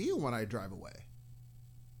going to feel when I drive away.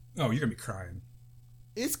 Oh, you're going to be crying.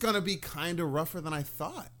 It's going to be kind of rougher than I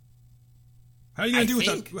thought. How are you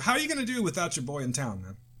going to do without your boy in town,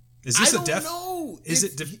 man? Is this I a don't know. Is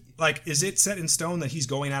is it set in stone that he's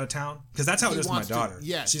going out of town? Because that's how it is with my daughter.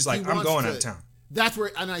 Yeah, she's like, I'm going out of town. That's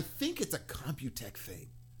where, and I think it's a Computech thing.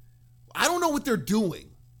 I don't know what they're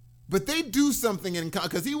doing, but they do something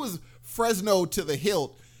because he was Fresno to the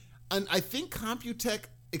hilt, and I think Computech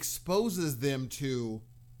exposes them to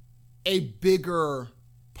a bigger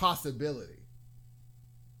possibility.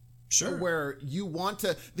 Sure. Where you want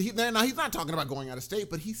to, now he's not talking about going out of state,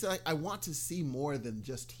 but he said, I want to see more than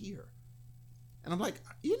just here. And I'm like,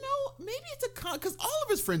 maybe it's because all of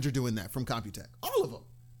his friends are doing that from Computech. All of them.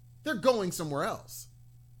 They're going somewhere else.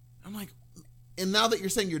 I'm like, and now that you're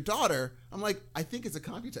saying your daughter, I'm like, I think it's a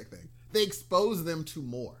Computech thing. They expose them to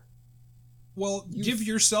more. Well, give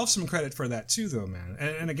yourself some credit for that too, though, man.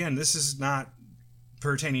 And again, this is not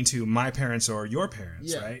pertaining to my parents or your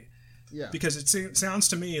parents, right? Yeah. Because it sounds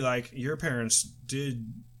to me like your parents did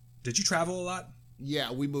you travel a lot?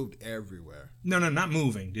 Yeah, we moved everywhere. No, not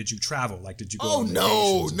moving. Did you travel? Like, did you go on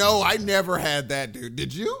vacations? No, I never had that, dude.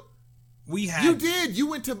 Did you? We had. You did. You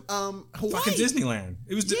went to Hawaii. Fucking Disneyland.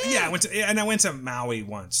 It was I went to Maui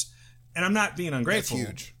once. And I'm not being ungrateful. That's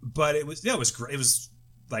huge. But it was great. It was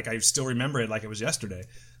like I still remember it like it was yesterday.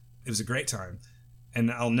 It was a great time.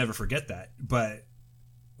 And I'll never forget that. But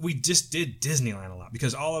we just did Disneyland a lot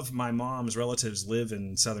because all of my mom's relatives live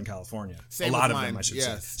in Southern California. Same a lot with of mine. them, I should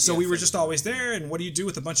Yes. say. So we were just always there. And what do you do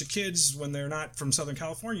with a bunch of kids when they're not from Southern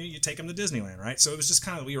California? You take them to Disneyland, right? So it was just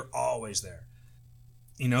kind of, we were always there.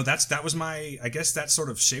 That was I guess that sort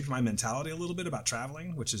of shaped my mentality a little bit about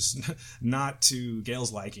traveling, which is not to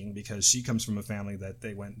Gail's liking because she comes from a family that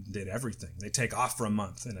they went and did everything. They take off for a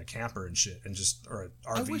month in a camper and shit or an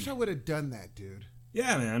RV. I wish I would have done that, dude.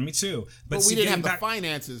 Yeah, man, me too. But we didn't have the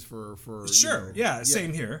finances for sure. Yeah,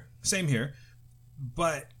 same here.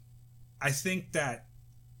 But I think that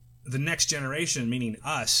the next generation, meaning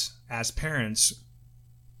us as parents,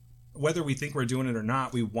 whether we think we're doing it or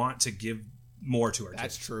not, we want to give more to our kids.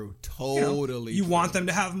 That's true. Totally. You want them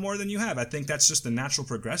to have more than you have. I think that's just the natural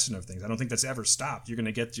progression of things. I don't think that's ever stopped. You're going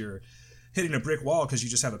to get hitting a brick wall because you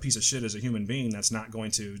just have a piece of shit as a human being that's not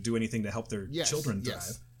going to do anything to help their children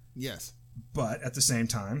thrive. Yes. But at the same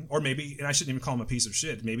time, or maybe, and I shouldn't even call them a piece of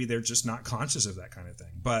shit, maybe they're just not conscious of that kind of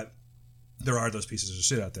thing. But there are those pieces of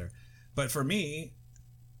shit out there. But for me,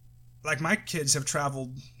 like, my kids have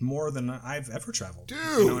traveled more than I've ever traveled. Dude.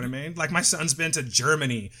 You know what I mean? Like, my son's been to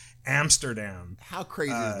Germany, Amsterdam. How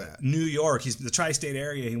crazy is that? New York. He's the tri-state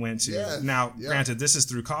area he went to. Yes. Now, granted, this is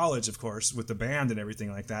through college, of course, with the band and everything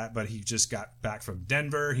like that, but he just got back from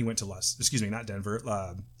Denver. He went to Las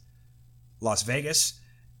Vegas.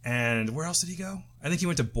 And where else did he go? I think he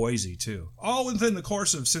went to Boise, too. All within the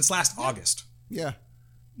course of since last August. Yeah.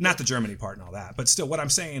 Not the Germany part and all that. But still, what I'm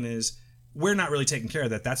saying is, we're not really taking care of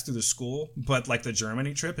that. That's through the school. But like the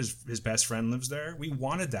Germany trip, his best friend lives there. We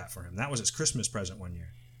wanted that for him. That was his Christmas present one year.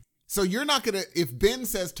 So you're not going to, if Ben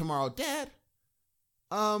says tomorrow, Dad,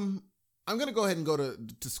 I'm going to go ahead and go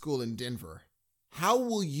to school in Denver. How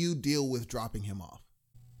will you deal with dropping him off?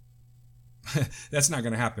 That's not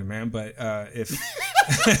going to happen, man. But if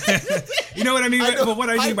you know what I mean. But what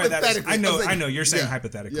I mean by that is, I know you're saying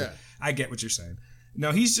hypothetically. Yeah. I get what you're saying.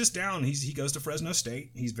 No, he's just down. He goes to Fresno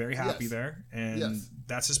State. He's very happy there, and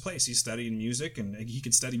that's his place. He's studying music, and he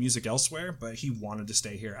could study music elsewhere, but he wanted to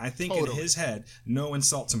stay here. I think in his head, no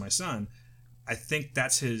insult to my son, I think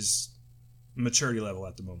that's his maturity level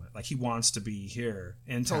at the moment. Like, he wants to be here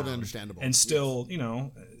in town. Totally understandable. And still,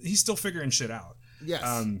 he's still figuring shit out.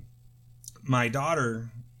 Yes. My daughter,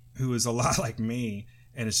 who is a lot like me,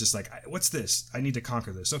 and it's just like, what's this? I need to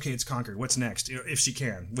conquer this. Okay, it's conquered. What's next? If she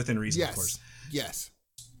can, within reason, of course. Yes.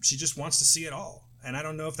 She just wants to see it all. And I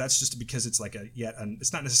don't know if that's just because it's like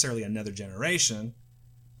it's not necessarily another generation,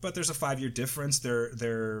 but there's a 5-year difference.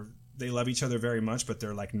 They love each other very much, but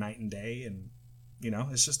they're like night and day. And,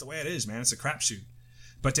 it's just the way it is, man. It's a crapshoot.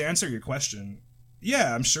 But to answer your question,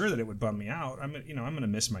 yeah, I'm sure that it would bum me out. I'm going to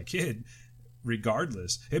miss my kid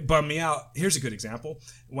regardless. It bummed me out. Here's a good example.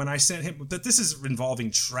 When I sent him, but this is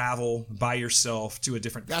involving travel by yourself to a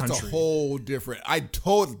different country. That's a whole different.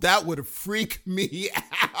 That would freak me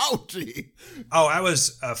out. G. Oh, I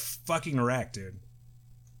was a fucking wreck, dude.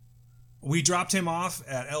 We dropped him off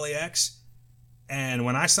at LAX, and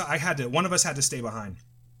when one of us had to stay behind.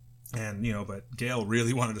 And, but Gail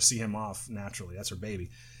really wanted to see him off naturally. That's her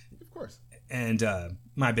baby. Of course. And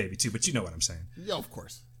my baby too, but you know what I'm saying. Yeah, of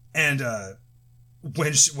course. And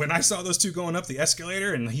when I saw those two going up the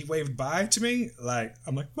escalator and he waved bye to me, like,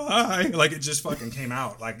 I'm like, bye. Like, it just fucking came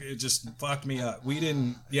out. Like, it just fucked me up. We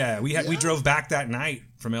drove back that night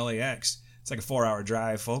from LAX. It's like a 4-hour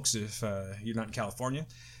drive, folks, if you're not in California.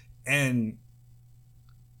 And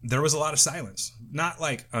there was a lot of silence. Not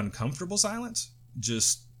like uncomfortable silence,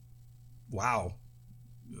 just, wow,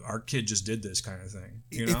 our kid just did this kind of thing.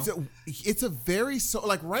 You know? It's a very, so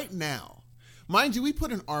like right now, mind you, we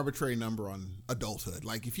put an arbitrary number on adulthood.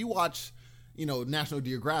 Like if you watch, National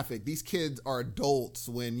Geographic, these kids are adults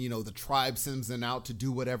when, the tribe sends them out to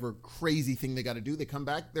do whatever crazy thing they got to do. They come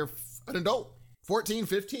back, they're an adult, 14,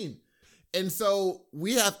 15. And so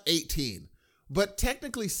we have 18, but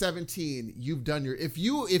technically 17, you've done your, if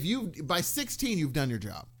you, by 16, you've done your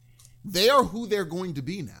job. They are who they're going to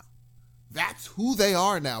be now. That's who they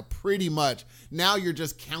are now, pretty much. Now you're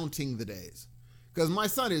just counting the days. Because my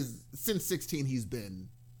son is, since 16, he's been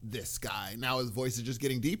this guy. Now his voice is just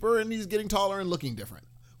getting deeper and he's getting taller and looking different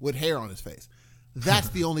with hair on his face. That's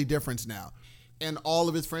the only difference now. And all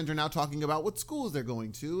of his friends are now talking about what schools they're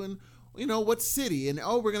going to and, what city. And,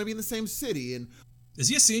 we're going to be in the same city. And is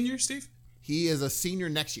he a senior, Steve? He is a senior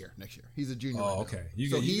next year. He's a junior. Oh, okay. You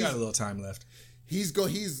got a little time left. He's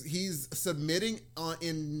submitting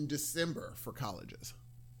in December for colleges.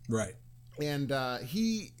 Right. And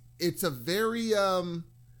it's a very,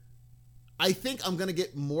 I think I'm going to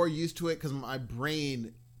get more used to it because my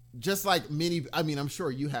brain, just like I'm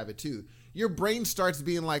sure you have it too. Your brain starts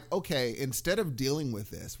being like, okay, instead of dealing with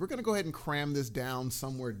this, we're going to go ahead and cram this down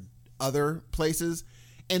somewhere other places.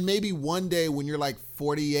 And maybe one day when you're like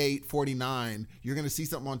 48, 49, you're going to see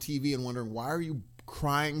something on TV and wondering, why are you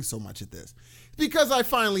crying so much at this? Because I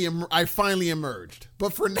finally emerged.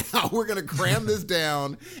 But for now, we're going to cram this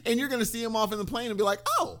down and you're going to see him off in the plane and be like,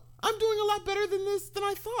 oh, I'm doing a lot better than this than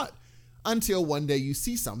I thought. Until one day you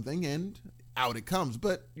see something and out it comes,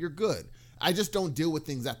 but you're good. I just don't deal with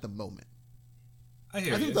things at the moment. I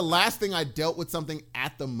think the last thing I dealt with something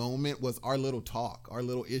at the moment was our little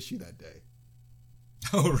issue that day.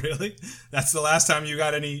 Oh, really? That's the last time you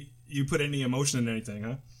put any emotion in anything,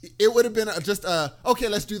 huh? It would have been okay,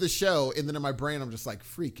 let's do the show. And then in my brain, I'm just like,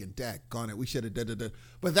 freaking daggone it. We should have da-da-da.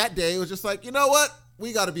 But that day, it was just like, you know what?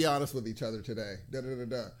 We got to be honest with each other today.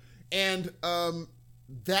 Da-da-da-da. And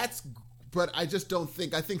but I just don't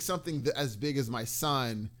think, I think something as big as my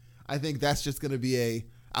son, I think that's just going to be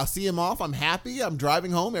I'll see him off. I'm happy. I'm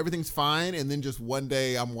driving home. Everything's fine. And then just one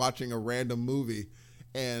day I'm watching a random movie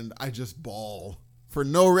and I just bawl for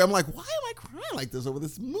no reason. I'm like, why am I crying like this over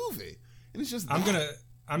this movie? And it's just, I'm going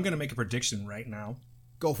to make a prediction right now.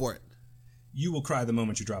 Go for it. You will cry the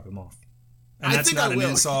moment you drop him off. And that's not an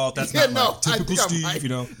insult. That's not like typical Steve,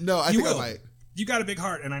 No, I think I might. You got a big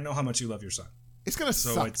heart and I know how much you love your son. It's going to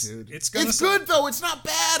suck, dude. It's good, though. It's not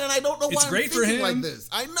bad, and I don't know why I'm thinking like this.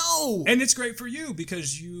 I know. And it's great for you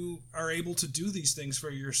because you are able to do these things for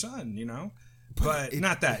your son, But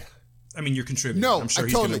not that. I mean, you're contributing. No, I'm sure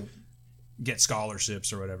he's going to get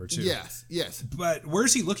scholarships or whatever, too. Yes. But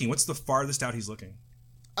where's he looking? What's the farthest out he's looking?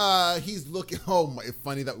 He's looking,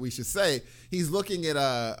 funny that we should say. He's looking at,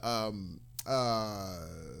 no,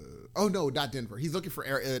 not Denver. He's looking for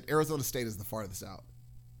Arizona State is the farthest out.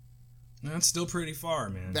 That's still pretty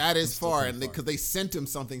far, man. That is far, and because they sent him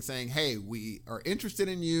something saying, "Hey, we are interested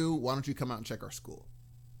in you. Why don't you come out and check our school?"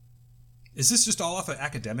 Is this just all off of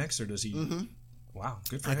academics, or does he? Mm-hmm. Wow,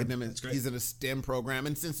 good for academics. He's in a STEM program,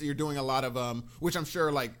 and since you're doing a lot of which I'm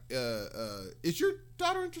sure, is your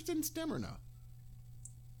daughter interested in STEM or no?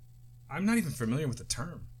 I'm not even familiar with the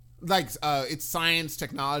term. It's science,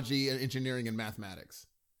 technology, engineering, and mathematics.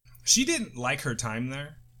 She didn't like her time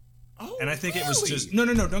there. Oh, and I think really? It was just no.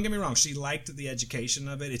 Don't get me wrong. She liked the education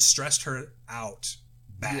of it. It stressed her out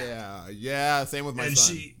bad. Yeah. Same with my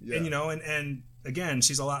son. And again,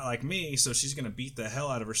 she's a lot like me, so she's going to beat the hell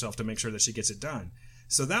out of herself to make sure that she gets it done.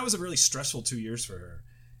 So that was a really stressful 2 years for her.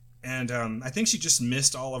 And I think she just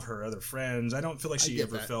missed all of her other friends. I don't feel like she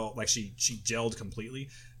ever felt like she gelled completely.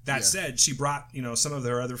 That said, she brought some of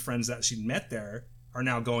her other friends that she met there are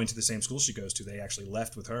now going to the same school she goes to. They actually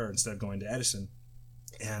left with her instead of going to Edison.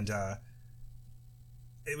 And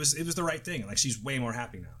it was the right thing. Like, she's way more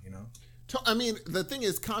happy now, I mean, the thing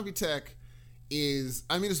is, Computech is,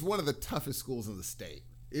 it's one of the toughest schools in the state.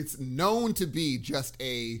 It's known to be just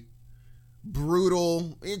a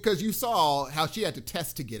brutal, because you saw how she had to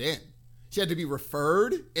test to get in. She had to be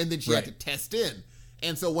referred, and then she had to test in.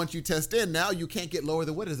 And so once you test in, now you can't get lower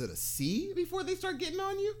than, what is it, a C before they start getting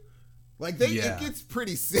on you? It gets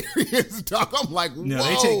pretty serious, dog. I'm like, whoa.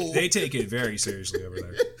 No, they take it very seriously over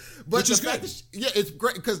there. But which is good. It's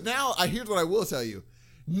great, because now, here's what I will tell you.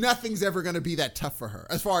 Nothing's ever going to be that tough for her,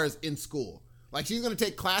 as far as in school. She's going to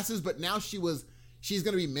take classes, but now she's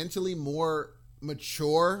going to be mentally more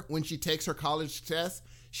mature when she takes her college test.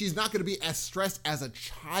 She's not going to be as stressed as a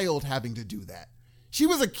child having to do that. She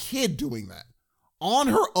was a kid doing that. on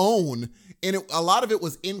her own. And a lot of it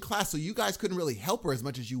was in class, so you guys couldn't really help her as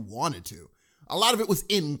much as you wanted to. A lot of it was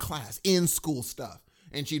in class, in school stuff.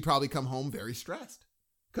 And she'd probably come home very stressed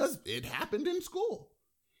because it happened in school.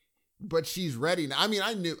 But she's ready now. I mean,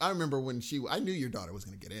 I remember when I knew your daughter was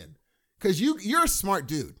going to get in because you're a smart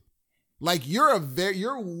dude. Like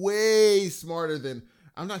you're way smarter than,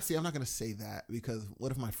 I'm not going to say that because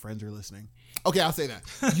what if my friends are listening? Okay, I'll say that.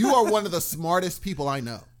 You are one of the smartest people I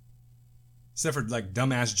know. Except for like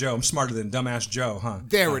dumbass Joe. I'm smarter than dumbass Joe, huh?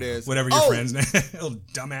 There it is. Whatever your friend's name. Little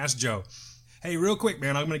dumbass Joe. Hey, real quick,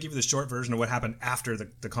 man, I'm going to give you the short version of what happened after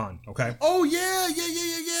the con, okay? Oh, yeah.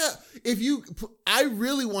 I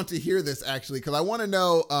really want to hear this, actually, because I want to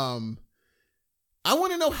know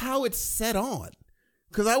how it's set on.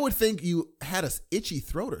 Because I would think you had an itchy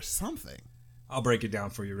throat or something. I'll break it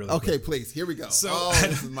down for you really quick. Okay, please. Here we go. So,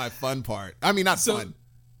 this is my fun part. I mean, not fun.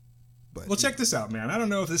 But, well, check this out, man. I don't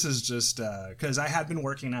know if this is just because I had been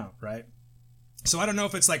working out, right? So I don't know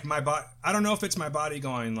if it's like my body. I don't know if it's my body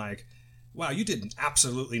going like, wow, you did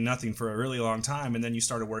absolutely nothing for a really long time and then you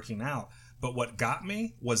started working out. But what got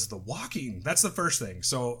me was the walking. That's the first thing.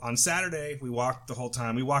 So on Saturday, we walked the whole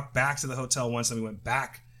time. We walked back to the hotel once, and we went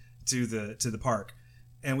back to the park.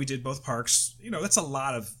 And we did both parks. You know, that's a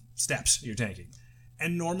lot of steps you're taking.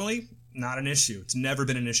 And normally, not an issue. It's never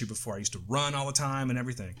been an issue before. I used to run all the time and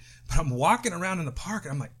everything. But I'm walking around in the park,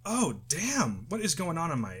 and I'm like, oh, damn, what is going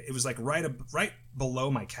on my... It was like right below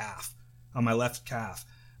my calf, on my left calf.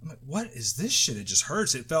 I'm like, what is this shit? It just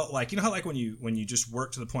hurts. It felt like, you know how like when you just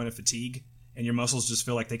work to the point of fatigue and your muscles just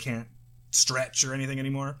feel like they can't stretch or anything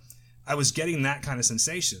anymore? I was getting that kind of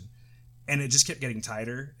sensation, and it just kept getting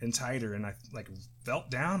tighter and tighter, and I like felt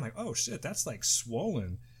down like, oh shit, that's like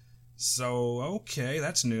swollen. So, okay,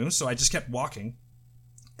 that's new. So I just kept walking,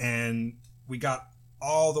 and we got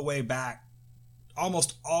all the way back,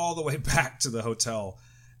 almost all the way back to the hotel,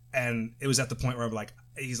 and it was at the point where I'm like,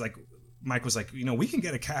 Mike was like, you know, we can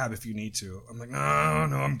get a cab if you need to. I'm like, no,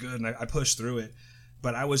 I'm good. And I pushed through it.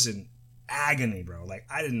 But I was in agony, bro. Like,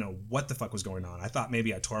 I didn't know what the fuck was going on. I thought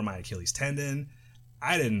maybe I tore my Achilles tendon.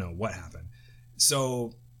 I didn't know what happened.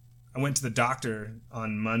 So I went to the doctor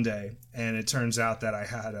on Monday, and it turns out that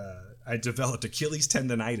I developed Achilles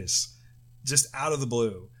tendonitis just out of the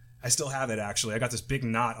blue. I still have it, actually. I got this big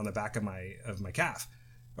knot on the back of my calf.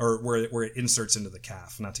 Or where it inserts into the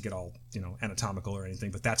calf, not to get all, you know, anatomical or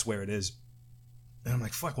anything, but that's where it is. And I'm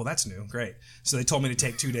like, fuck, well, that's new. Great. So they told me to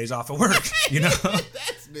take 2 days off of work, you know?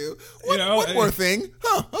 That's new. One more thing.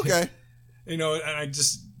 Huh, okay. You know, and I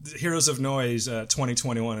just, Heroes of Noise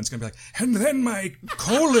 2021, it's going to be like, and then my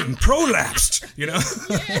colon prolapsed, you know?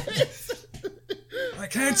 Yes. I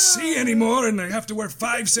can't see anymore, and I have to wear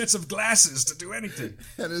 5 sets of glasses to do anything.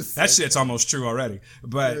 That shit's almost true already.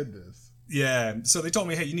 But... Goodness. Yeah, so they told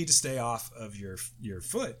me, hey, you need to stay off of your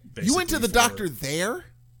foot, basically. You went to the doctor there?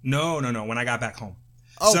 No, when I got back home.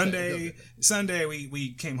 Okay, Sunday,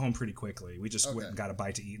 we came home pretty quickly. We just went and got a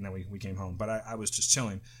bite to eat, and then we came home. But I was just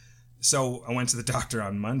chilling. So I went to the doctor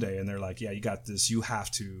on Monday, and they're like, yeah, you got this. You have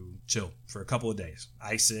to chill for a couple of days.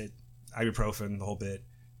 Ice it, ibuprofen, the whole bit,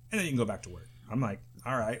 and then you can go back to work. I'm like,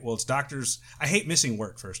 all right, well, it's doctors. I hate missing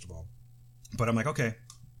work, first of all. But I'm like, okay.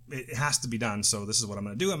 It has to be done, so this is what I'm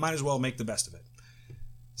going to do. I might as well make the best of it.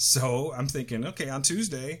 So I'm thinking, okay, on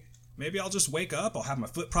Tuesday, maybe I'll just wake up. I'll have my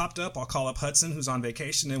foot propped up. I'll call up Hudson, who's on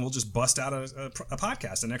vacation, and we'll just bust out a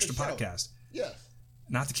podcast, an extra podcast. Yeah.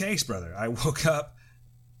 Not the case, brother. I woke up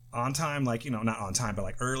on time, like, you know, not on time, but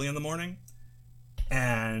like early in the morning,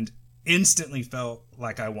 and instantly felt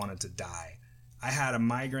like I wanted to die. I had a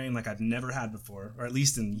migraine like I've never had before, or at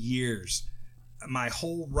least in years. My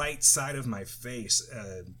whole right side of my face,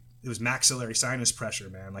 it was maxillary sinus pressure,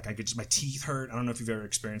 man. Like my teeth hurt. I don't know if you've ever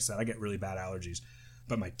experienced that. I get really bad allergies,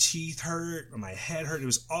 but my teeth hurt, my head hurt. It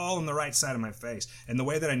was all on the right side of my face. And the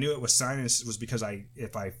way that I knew it was sinus was because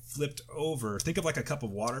if I flipped over, think of like a cup of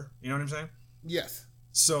water. You know what I'm saying? Yes.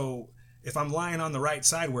 So if I'm lying on the right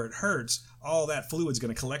side where it hurts, all that fluid's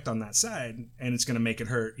going to collect on that side, and it's going to make it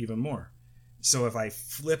hurt even more. So if I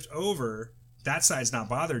flipped over, that side's not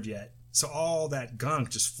bothered yet. So all that gunk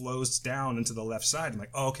just flows down into the left side. I'm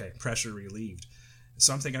like, oh, okay, pressure relieved.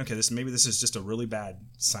 So I'm thinking, okay, maybe this is just a really bad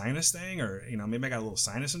sinus thing, or, you know, maybe I got a little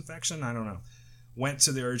sinus infection. I don't know. Went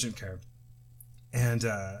to the urgent care, and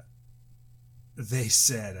they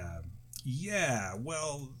said, yeah,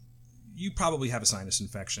 well, you probably have a sinus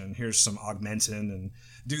infection. Here's some Augmentin, and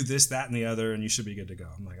do this, that, and the other, and you should be good to go.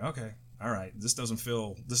 I'm like, okay, all right. This doesn't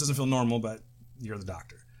feel normal, but you're the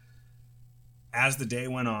doctor. As the day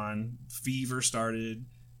went on, fever started,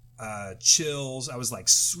 chills. I was like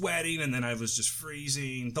sweating, and then I was just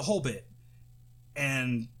freezing, the whole bit.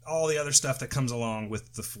 And all the other stuff that comes along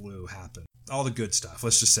with the flu happened. All the good stuff.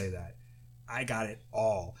 Let's just say that. I got it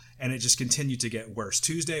all. And it just continued to get worse.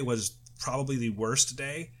 Tuesday was probably the worst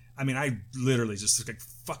day. I mean, I literally just like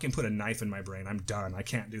fucking put a knife in my brain. I'm done. I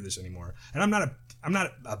can't do this anymore. And I'm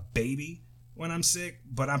not a baby when I'm sick,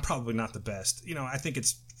 but I'm probably not the best. You know, I think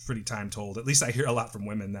it's pretty time told. At least I hear a lot from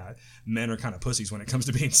women that men are kind of pussies when it comes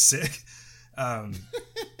to being sick.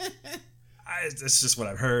 It's just what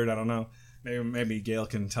I've heard. I don't know. Maybe Gail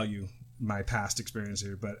can tell you my past experience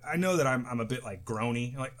here, but I know that I'm a bit like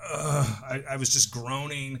groany. Like, I was just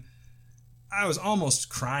groaning. I was almost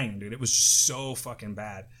crying, dude. It was just so fucking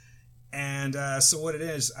bad. And so what it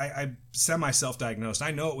is, I semi-self-diagnosed.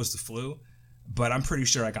 I know it was the flu, but I'm pretty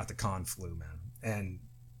sure I got the con flu, man. And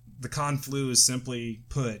the con flu is simply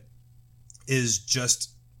put, is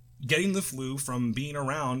just getting the flu from being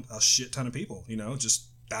around a shit ton of people, you know, just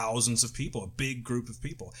thousands of people, a big group of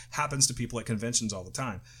people. Happens to people at conventions all the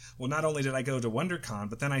time. Well, not only did I go to WonderCon,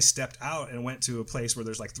 but then I stepped out and went to a place where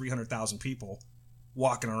there's like 300,000 people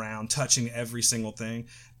walking around, touching every single thing.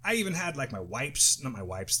 I even had like not my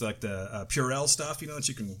wipes, like the Purell stuff, you know, that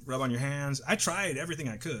you can rub on your hands. I tried everything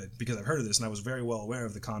I could because I've heard of this and I was very well aware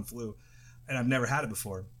of the con flu, and I've never had it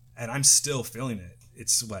before, and I'm still feeling it.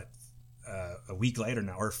 It's a week later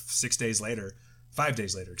now, or 6 days later, 5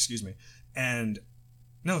 days later, excuse me, and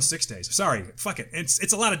no, 6 days. Sorry, fuck it.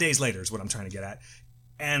 It's a lot of days later is what I'm trying to get at.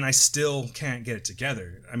 And I still can't get it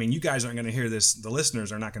together. I mean, you guys aren't going to hear this. The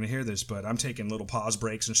listeners are not going to hear this, but I'm taking little pause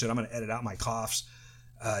breaks and shit. I'm going to edit out my coughs.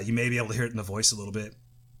 You may be able to hear it in the voice a little bit.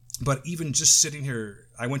 But even just sitting here,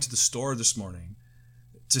 I went to the store this morning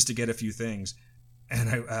just to get a few things. And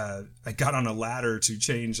I got on a ladder to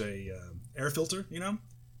change a air filter, you know?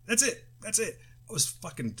 That's it. I was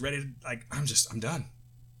fucking ready to, like, I'm done.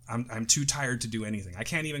 I'm too tired to do anything. I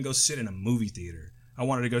can't even go sit in a movie theater. I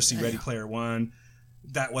wanted to go see Ready Player One.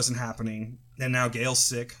 That wasn't happening. And now Gail's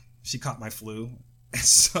sick. She caught my flu. And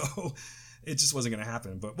so it just wasn't going to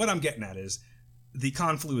happen. But what I'm getting at is the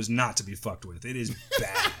con flu is not to be fucked with. It is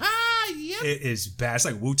bad. Yep. It is bad. It's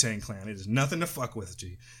like Wu-Tang Clan. It is nothing to fuck with,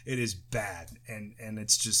 G. It is bad. And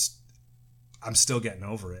it's just, I'm still getting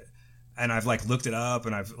over it. And I've like looked it up,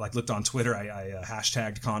 and I've like looked on Twitter. I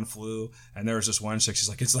hashtagged con flu, and there was this one chick. She's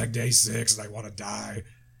like, it's like day 6 and I want to die.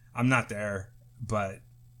 I'm not there, but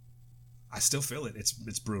I still feel it.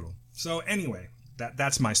 It's brutal. So anyway,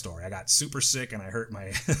 that's my story. I got super sick and I hurt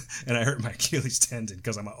my Achilles tendon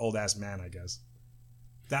because I'm an old ass man, I guess.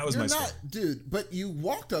 That was my story. Dude, but you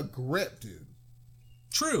walked a grip, dude.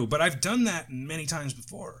 True, but I've done that many times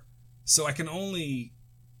before. So I can only,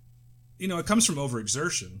 it comes from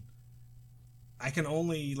overexertion. I can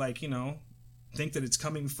only think that it's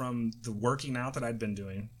coming from the working out that I'd been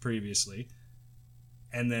doing previously.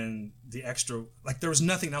 And then the extra, there was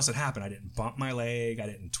nothing else that happened. I didn't bump my leg. I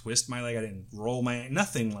didn't twist my leg. I didn't roll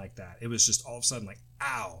nothing like that. It was just all of a sudden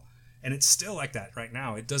ow. And it's still like that right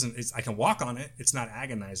now. I can walk on it. It's not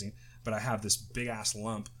agonizing, but I have this big ass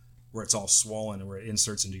lump where it's all swollen and where it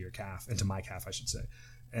inserts into my calf, I should say.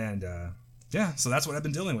 And so that's what I've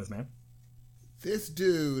been dealing with, man. This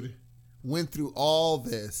dude went through all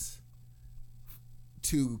this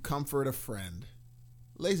to comfort a friend.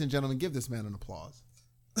 Ladies and gentlemen, give this man an applause.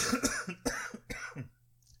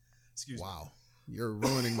 Excuse me. Wow. You're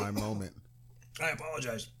ruining my moment. I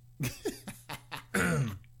apologize.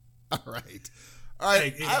 All right.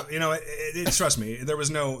 Hey, trust me, there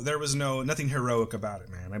was nothing heroic about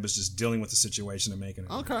it, man. I was just dealing with the situation and making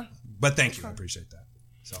it. Okay. Right. But thank you. I appreciate that.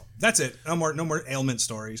 So that's it. No more ailment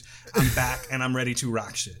stories. I'm back and I'm ready to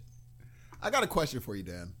rock shit. I got a question for you,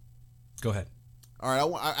 Dan. Go ahead. All right.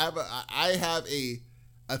 I have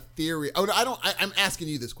a theory. Oh, I'm asking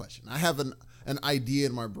you this question. I have an idea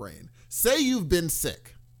in my brain. Say you've been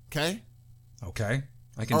sick. Okay. Okay.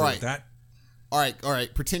 I can deal with that. All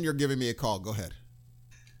right. Pretend you're giving me a call. Go ahead.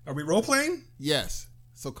 Are we role playing? Yes.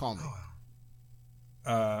 So call me.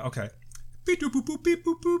 Okay. Beep boop boop boop beep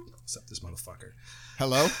boop boop. What's up, this motherfucker?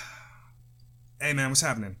 Hello. Hey man, what's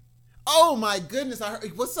happening? Oh my goodness!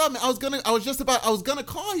 What's up, man? I was gonna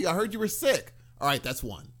call you. I heard you were sick. All right, that's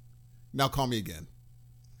one. Now call me again.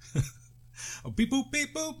 Oh, beep boop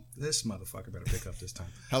beep boop. This motherfucker better pick up this time.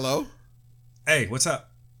 Hello. Hey, what's up?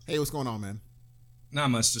 Hey, what's going on, man? Not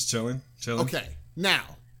much, just chilling. Okay,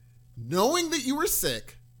 now, knowing that you were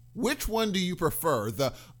sick, which one do you prefer?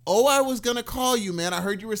 I was gonna call you, man. I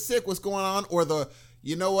heard you were sick. What's going on? Or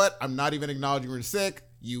you know what? I'm not even acknowledging you were sick.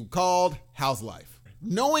 You called. How's life?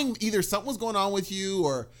 Knowing either something was going on with you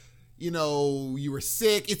or, you were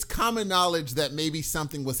sick, it's common knowledge that maybe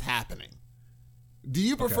something was happening. Do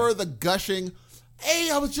you prefer the gushing, Hey,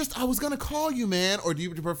 I was going to call you, man. Or do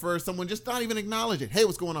you prefer someone just not even acknowledge it? Hey,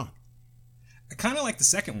 what's going on? I kind of like the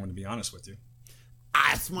second one, to be honest with you.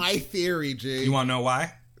 That's my theory, G. You want to know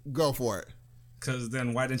why? Go for it. Because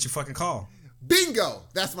then why didn't you fucking call? Bingo.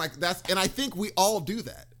 And I think we all do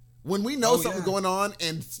that. When we know something's going on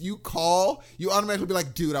and you call, you automatically be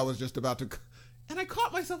like, dude, I was just about to. And I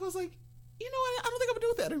caught myself. I was like, you know what? I don't think I'm going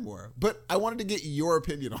to do that anymore. But I wanted to get your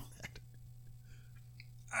opinion on that.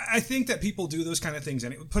 I think that people do those kind of things.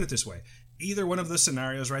 And put it this way. Either one of those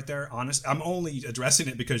scenarios right there, honest, I'm only addressing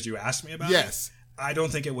it because you asked me about it. Yes. I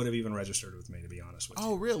don't think it would have even registered with me, to be honest with you.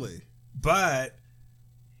 Oh, really? But,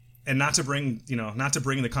 and not to bring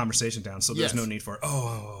the conversation down, so there's no need for,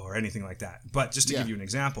 or anything like that. But just to give you an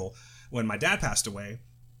example, when my dad passed away,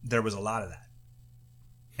 there was a lot of that.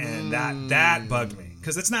 And that bugged me.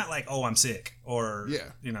 Because it's not like, I'm sick, or,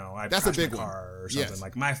 I crashed my car or something.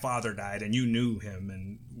 Like, my father died and you knew him,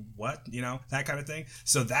 and what? That kind of thing.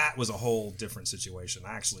 So that was a whole different situation.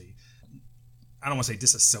 I don't want to say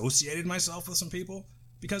disassociated myself with some people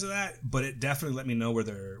because of that, but it definitely let me know where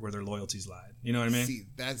their loyalties lied. You know what I mean? See,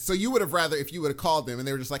 so you would have rather if you would have called them and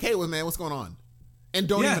they were just like, "Hey, man, what's going on?" And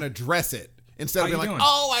don't even address it instead of being like, doing?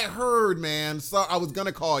 "Oh, I heard, man. So I was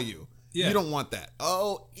gonna call you." Yeah. You don't want that.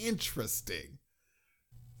 Oh, interesting.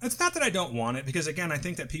 It's not that I don't want it, because again, I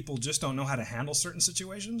think that people just don't know how to handle certain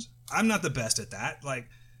situations. I'm not the best at that.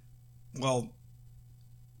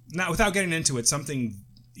 Not without getting into it, something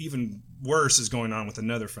even worse is going on with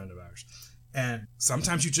another friend of ours. And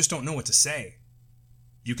sometimes you just don't know what to say.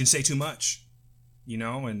 You can say too much,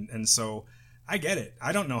 and so I get it.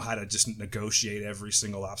 I don't know how to just negotiate every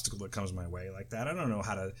single obstacle that comes my way like that. I don't know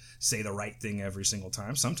how to say the right thing every single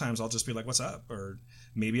time. Sometimes I'll just be like, what's up? Or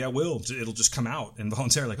maybe I will. It'll just come out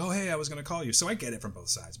involuntarily, like, oh, hey, I was going to call you. So I get it from both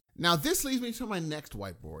sides. Now, this leads me to my next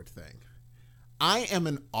whiteboard thing. I am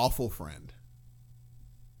an awful friend.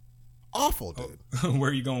 Awful, dude. Oh, where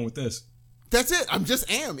are you going with this? That's it. I'm just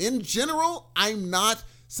am. In general, I'm not.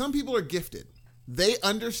 Some people are gifted. They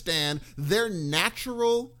understand their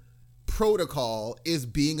natural protocol is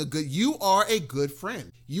being you are a good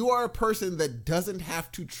friend. You are a person that doesn't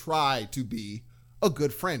have to try to be a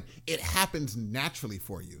good friend. It happens naturally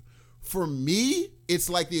for you. For me, it's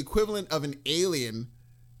like the equivalent of an alien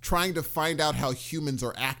trying to find out how humans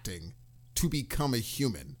are acting to become a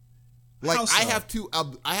human. Like, so?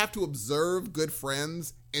 I have to observe good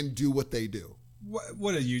friends and do what they do.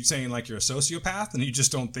 What are you saying? Like you're a sociopath and you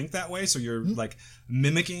just don't think that way? So you're like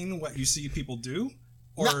mimicking what you see people do,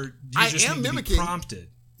 or no, do you just need to be prompted?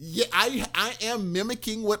 Yeah, I am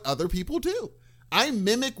mimicking what other people do. I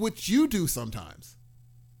mimic what you do sometimes.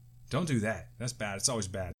 Don't do that. That's bad. It's always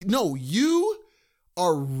bad. No, you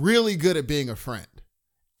are really good at being a friend.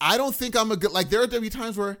 I don't think I'm a good. Like there are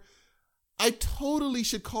times where I totally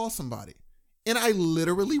should call somebody, and I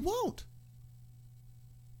literally won't.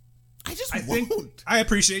 I won't. I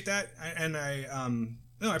appreciate that, and I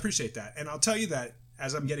appreciate that, and I'll tell you that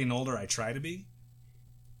as I'm getting older, I try to be,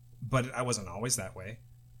 but I wasn't always that way.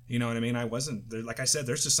 You know what I mean? I wasn't. Like I said,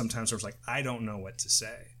 there's just sometimes where it's like I don't know what to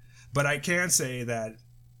say, but I can say that,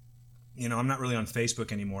 I'm not really on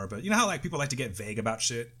Facebook anymore. But you know how like people like to get vague about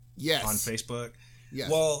shit? Yes. On Facebook. Yes.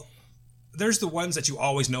 Well, there's the ones that you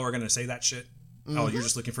always know are going to say that shit. Mm-hmm. Oh, you're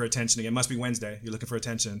just looking for attention again. It must be Wednesday. You're looking for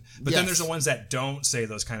attention. But then there's the ones that don't say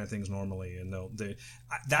those kind of things normally, and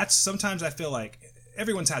that's sometimes I feel like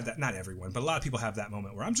everyone's had that. Not everyone, but a lot of people have that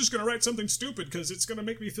moment where I'm just going to write something stupid because it's going to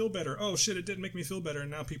make me feel better. Oh shit, it didn't make me feel better, and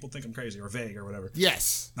now people think I'm crazy or vague or whatever.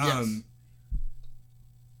 Yes.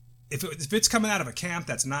 If it's coming out of a camp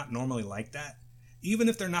that's not normally like that, even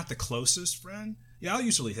if they're not the closest friend. Yeah, I'll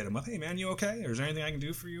usually hit them up. Hey, man, you okay? Or is there anything I can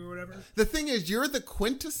do for you or whatever? The thing is, you're the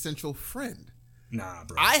quintessential friend. Nah,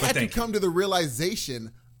 bro. I had to come to the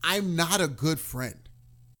realization I'm not a good friend.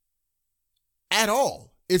 At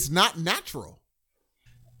all. It's not natural.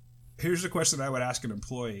 Here's the question I would ask an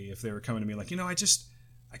employee if they were coming to me like,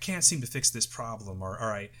 I can't seem to fix this problem. Or, all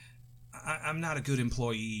right, I'm not a good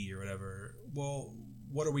employee or whatever. Well,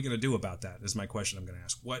 what are we going to do about that is my question I'm going to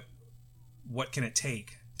ask. What can it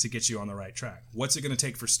take to get you on the right track? What's it going to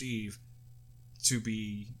take for Steve to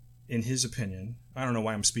be, in his opinion, I don't know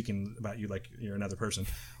why I'm speaking about you like you're another person.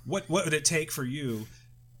 What would it take for you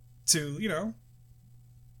to,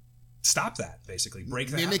 stop that, basically, break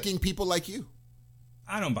that mimicking people like you?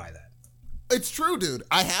 I don't buy that. It's true, dude.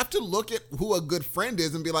 I have to look at who a good friend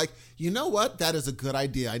is and be like, you know what? That is a good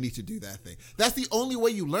idea. I need to do that thing. That's the only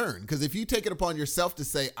way you learn. Because if you take it upon yourself to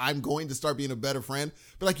say, I'm going to start being a better friend,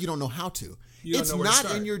 but like you don't know how to. It's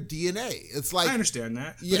not in your DNA. It's like, I understand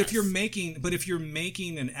that. Yes. But if you're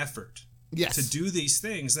making an effort to do these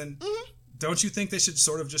things, then don't you think they should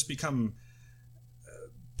sort of just become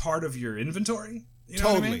part of your inventory. You know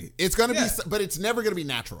Totally. what I mean? It's going to be, but it's never going to be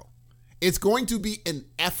natural. It's going to be an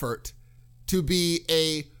effort to be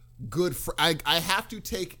a good friend. I have to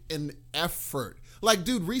take an effort. Like,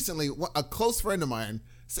 dude, recently, a close friend of mine,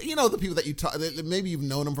 so you know the people that you talk, maybe you've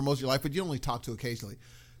known them for most of your life, but you only talk to occasionally.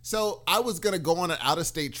 So I was going to go on an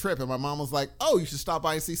out-of-state trip, and my mom was like, oh, you should stop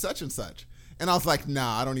by and see such and such. And I was like,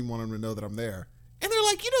 nah, I don't even want them to know that I'm there. And they're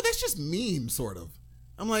like, that's just mean, sort of.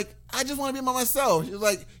 I'm like, I just want to be by myself. She was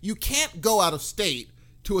like, you can't go out of state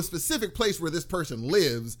to a specific place where this person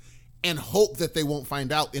lives and hope that they won't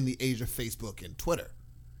find out in the age of Facebook and Twitter.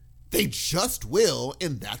 They just will,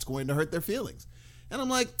 and that's going to hurt their feelings. And I'm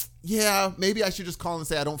like, yeah, maybe I should just call and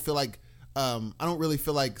say I don't feel like, I don't really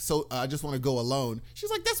feel like, so I just want to go alone.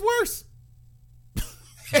 She's like, that's worse.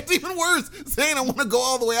 It's even worse saying I want to go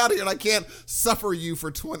all the way out of here and I can't suffer you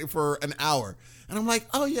for an hour. And I'm like,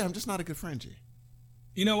 oh yeah, I'm just not a good friend, G.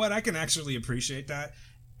 You know what? I can actually appreciate that,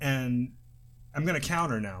 and I'm going to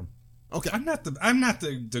counter now. Okay. I'm not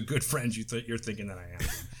the good friend you're thinking that I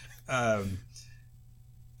am.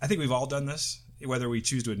 I think we've all done this, whether we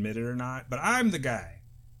choose to admit it or not. But I'm the guy,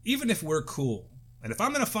 even if we're cool, and if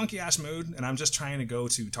I'm in a funky ass mood and I'm just trying to go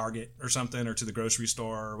to Target or something or to the grocery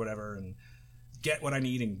store or whatever and get what I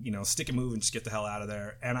need and stick a move and just get the hell out of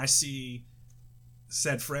there, and I see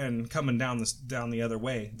said friend coming down the other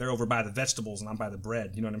way. They're over by the vegetables and I'm by the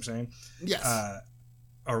bread. You know what I'm saying? Yes.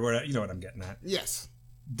 Or where, you know what I'm getting at. Yes.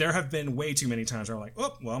 There have been way too many times where I'm like,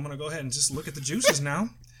 oh, well, I'm going to go ahead and just look at the juices now.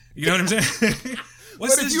 You know what I'm saying?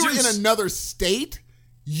 But if you were in another state,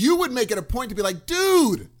 you would make it a point to be like,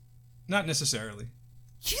 dude. Not necessarily.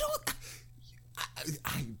 You don't.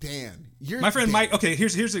 Dan, you're my friend Dan. Mike. Okay,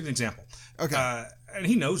 here's an example. Okay. And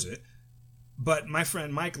he knows it. But my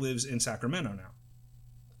friend Mike lives in Sacramento now.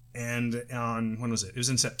 And when was it? It was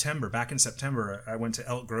in September. Back in September, I went to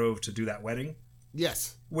Elk Grove to do that wedding.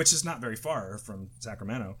 Yes. Which is not very far from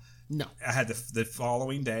Sacramento. No. I had the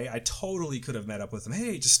following day. I totally could have met up with him.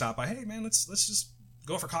 Hey, just stop by. Hey, man, let's just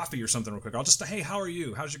go for coffee or something real quick. I'll just, hey, how are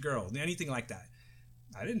you? How's your girl? Anything like that.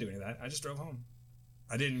 I didn't do any of that. I just drove home.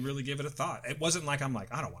 I didn't really give it a thought. It wasn't like I'm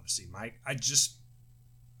like, I don't want to see Mike.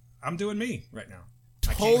 I'm doing me right now.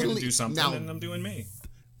 Totally. I came here to do something, now, and I'm doing me.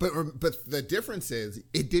 But the difference is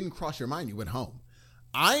it didn't cross your mind. You went home.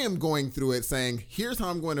 I am going through it saying, here's how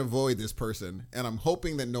I'm going to avoid this person, and I'm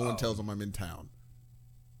hoping that no one tells them I'm in town.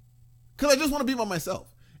 Because I just want to be by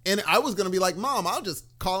myself. And I was going to be like, Mom, I'll just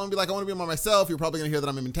call and be like, I want to be by myself. You're probably going to hear that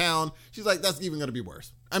I'm in town. She's like, that's even going to be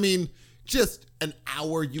worse. I mean, just an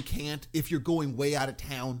hour you can't if you're going way out of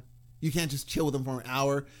town. You can't just chill with them for an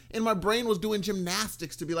hour. And my brain was doing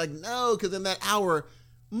gymnastics to be like, no, because in that hour,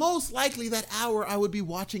 most likely that hour I would be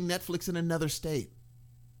watching Netflix in another state.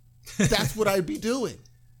 That's what I'd be doing.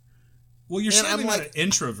 Well, you're certainly not an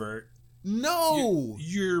introvert. No.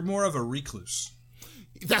 You're more of a recluse.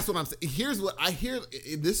 That's what I'm saying. Here's what I hear.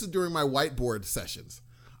 This is during my whiteboard sessions.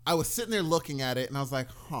 I was sitting there looking at it and I was like,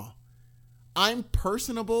 I'm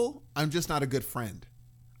personable. I'm just not a good friend.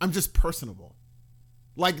 I'm just personable.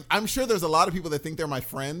 Like, I'm sure there's a lot of people that think they're my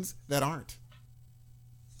friends that aren't.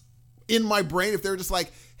 In my brain, if they're just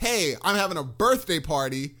like, hey, I'm having a birthday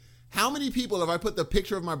party, how many people, if I put the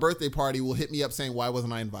picture of my birthday party, will hit me up saying, why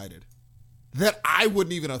wasn't I invited? That I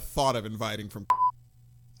wouldn't even have thought of inviting from.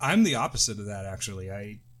 I'm the opposite of that,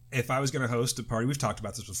 actually. If I was going to host a party, we've talked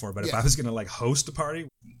about this before, but if I was going to host a party,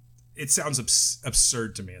 it sounds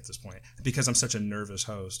absurd to me at this point because I'm such a nervous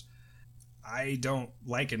host. I don't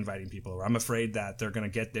like inviting people over. I'm afraid that they're going to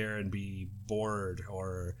get there and be bored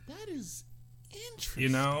or... That is interesting. You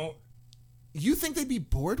know? You think they'd be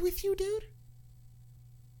bored with you, dude?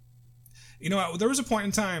 You know, there was a point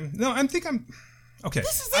in time... No, okay.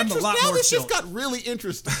 This is I'm interesting. a lot now more this chill. just got really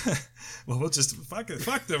interesting. Well, we'll just... Fuck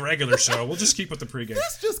the regular show. We'll just keep with the pregame.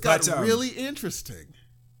 This just got really interesting.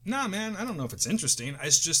 Nah, man. I don't know if it's interesting.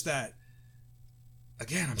 It's just that...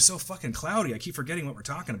 Again, I'm so fucking cloudy. I keep forgetting what we're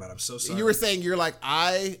talking about. I'm so sorry. You were saying you're like,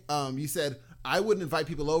 you said I wouldn't invite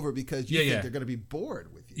people over because you think they're going to be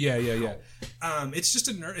bored with you. Yeah. It's just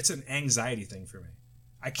it's an anxiety thing for me.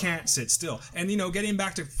 I can't sit still. And, getting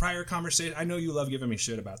back to prior conversation, I know you love giving me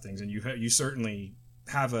shit about things, and you certainly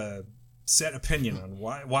have a set opinion on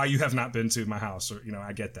why you have not been to my house, or,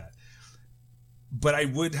 I get that. But I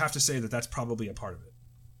would have to say that that's probably a part of it.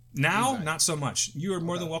 Now, not so much. You are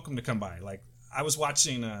more than welcome to come by. Like, I was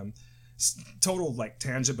watching total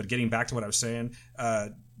tangent, but getting back to what I was saying,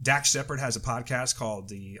 Dax Shepard has a podcast called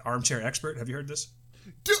The Armchair Expert. Have you heard this?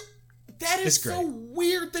 Dude, that is so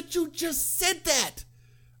weird that you just said that.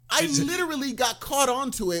 I literally got caught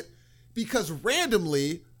onto it because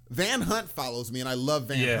randomly Van Hunt follows me, and I love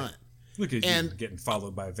Van Hunt. Look at you getting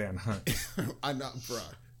followed by Van Hunt. I'm not, bro.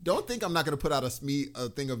 Don't think I'm not going to put out a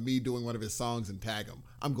thing of me doing one of his songs and tag him.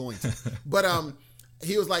 I'm going to. But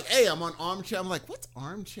he was like, hey, I'm on Armchair. I'm like, what's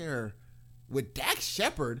Armchair with Dax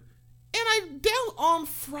Shepard? And I down on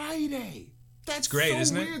Friday. That's great, so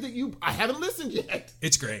isn't it? Weird that I haven't listened yet.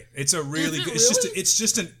 It's great. It's a really good. It's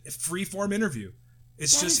just a free form interview.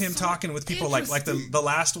 It's just him talking with people like the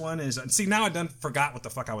last one is. See, now I forgot what the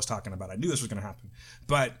fuck I was talking about. I knew this was going to happen,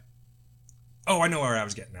 but I know where I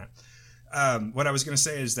was getting at. What I was going to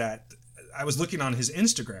say is that I was looking on his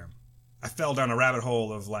Instagram. I fell down a rabbit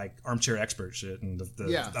hole of like Armchair Expert shit, and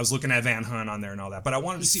I was looking at Van Hunt on there and all that. But I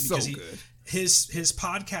wanted to see because his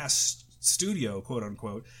podcast studio, quote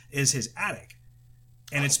unquote, is his attic.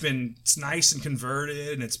 And it's nice and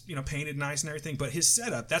converted, and it's painted nice and everything. But his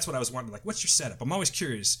setup, that's what I was wanting. Like, what's your setup? I'm always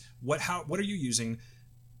curious. What are you using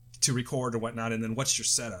to record or whatnot? And then what's your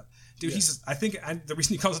setup, dude? Yeah. The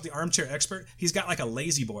reason he calls it the Armchair Expert, he's got like a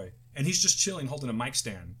lazy boy, and he's just chilling, holding a mic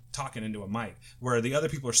stand, talking into a mic, where the other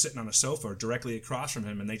people are sitting on a sofa directly across from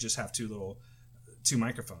him, and they just have two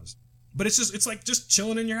microphones. But it's like just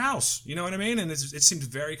chilling in your house, you know what I mean? And it seemed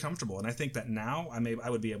very comfortable. And I think that now I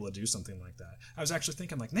would be able to do something like that. I was actually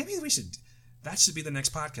thinking like maybe that should be the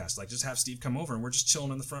next podcast. Like just have Steve come over and we're just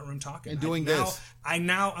chilling in the front room talking. And doing this. I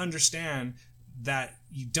now understand that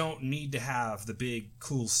you don't need to have the big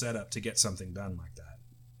cool setup to get something done like that.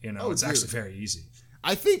 It's actually very easy.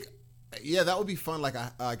 I think, that would be fun. Like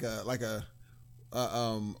a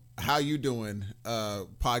how you doing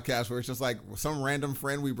podcast where it's just like some random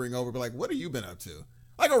friend we bring over, be like, what have you been up to?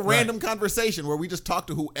 Like a random conversation where we just talk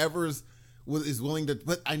to whoever's is willing to,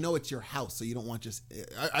 but I know it's your house, so you don't want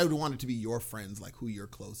I would want it to be your friends, like who you're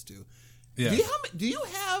close to. Yeah. Do you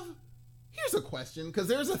have, here's a question, because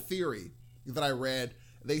there's a theory that I read.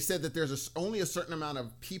 They said that there's only a certain amount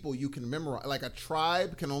of people you can memorize. Like a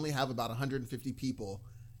tribe can only have about 150 people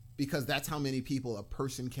because that's how many people a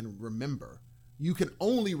person can remember. You can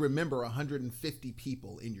only remember 150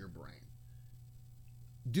 people in your brain.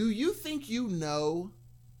 Do you think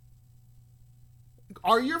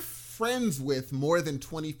are you friends with more than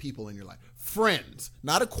 20 people in your life? Friends,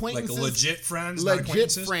 not acquaintances. Like legit friends, not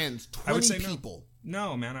acquaintances? Friends, 20 people.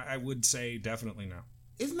 No, man, I would say definitely no.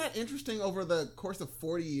 Isn't that interesting? Over the course of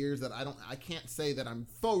 40 years that I can't say that I'm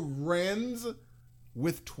friends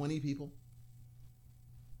with 20 people.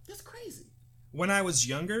 That's crazy. When I was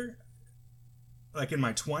younger, like in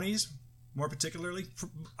my 20s, more particularly,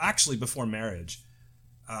 actually before marriage,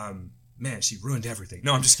 man, she ruined everything.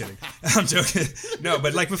 No, I'm just kidding. I'm joking. No,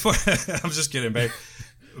 but like before, I'm just kidding, babe.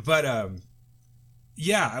 But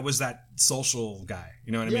I was that social guy.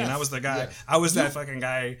 You know what I mean? I was the guy. Yeah. I was that fucking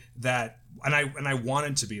guy that, and I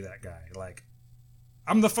wanted to be that guy. Like,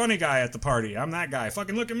 I'm the funny guy at the party. I'm that guy.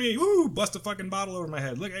 Fucking look at me. Woo! Bust a fucking bottle over my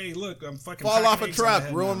head. Look, I'm fucking fall off a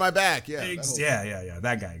truck, ruin my back. Yeah, yeah.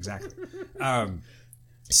 That guy exactly.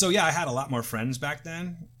 So yeah, I had a lot more friends back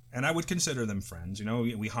then, and I would consider them friends.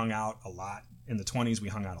 We hung out a lot in the 20s. We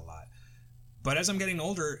hung out a lot, but as I'm getting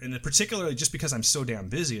older, and particularly just because I'm so damn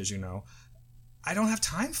busy, as you know, I don't have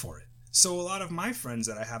time for it. So a lot of my friends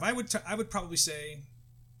that I have, I would probably say,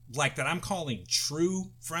 like that I'm calling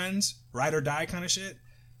true friends, ride or die kind of shit.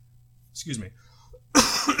 Excuse me.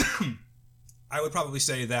 I would probably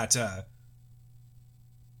say that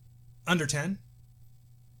under 10.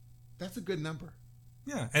 That's a good number.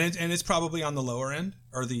 Yeah, and it's probably on the lower end,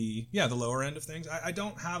 or the lower end of things. I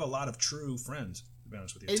don't have a lot of true friends, to be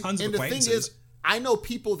honest with you. Tons of acquaintances. And the thing is, I know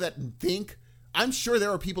people that think, I'm sure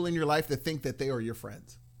there are people in your life that think that they are your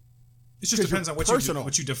friends. It just depends on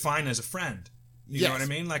what you define as a friend. You know what I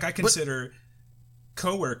mean? Like I consider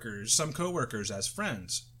some coworkers as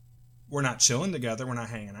friends. We're not chilling together, we're not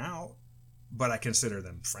hanging out, but I consider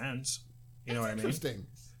them friends. You know what I mean? Interesting.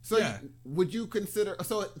 So would you consider,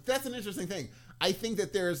 so that's an interesting thing. I think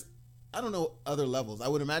that there's, I don't know, other levels. I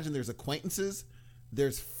would imagine there's acquaintances,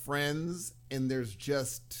 there's friends, and there's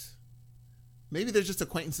just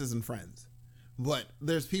acquaintances and friends. But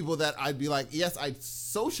there's people that I'd be like, yes, I'd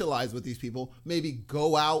socialize with these people, maybe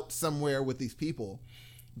go out somewhere with these people.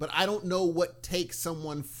 But I don't know what takes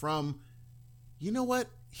someone from, you know what?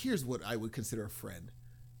 Here's what I would consider a friend.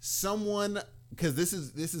 Someone, because this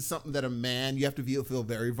is something that a man, you have to feel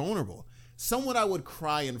very vulnerable. Someone I would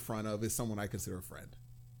cry in front of is someone I consider a friend.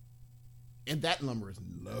 And that number is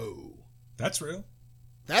low. That's real.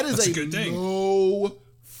 That's a good thing. Low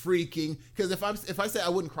freaking, because if I say I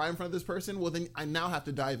wouldn't cry in front of this person, well then I now have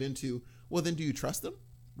to dive into, well then do you trust them?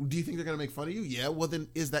 Do you think they're going to make fun of you? Yeah, well then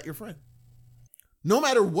is that your friend? No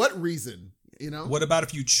matter what reason, you know? What about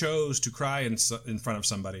if you chose to cry in front of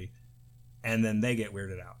somebody and then they get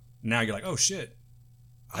weirded out? Now you're like, oh shit,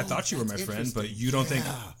 I thought you were my friend, but you don't think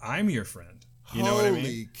I'm your friend. You know what I mean?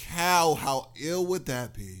 Holy cow, how ill would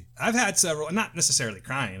that be? I've had several, not necessarily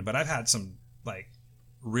crying, but I've had some like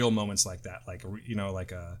real moments like that, like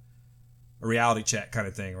like a reality check kind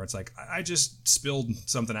of thing, where it's like I just spilled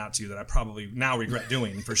something out to you that I probably now regret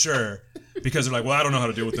doing for sure, because they're like, well, I don't know how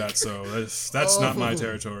to deal with that, so that's not my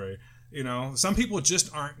territory. Some people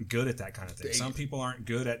just aren't good at that kind of thing. Some people aren't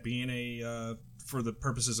good at being for the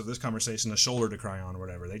purposes of this conversation, a shoulder to cry on or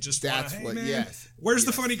whatever. They just where's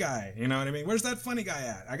the funny guy? You know what I mean? Where's that funny guy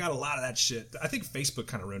at? I got a lot of that shit. I think Facebook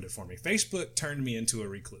kind of ruined it for me. Facebook turned me into a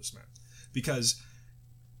recluse, man. Because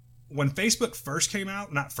when Facebook first came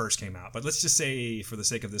out, not first came out, but let's just say for the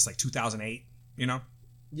sake of this, like 2008,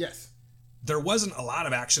 Yes. There wasn't a lot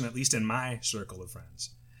of action, at least in my circle of friends.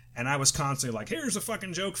 And I was constantly like, here's a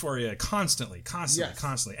fucking joke for you. Constantly.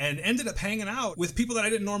 And ended up hanging out with people that I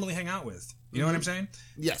didn't normally hang out with. You know what I'm saying?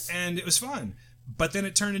 Yes. And it was fun. But then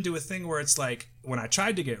it turned into a thing where it's like, when I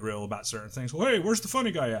tried to get real about certain things, well, hey, where's the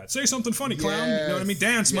funny guy at? Say something funny, clown. You know what I mean?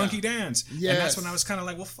 Dance, monkey, dance. Yes. And that's when I was kind of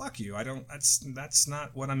like, well, fuck you. That's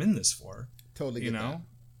not what I'm in this for. Totally get that.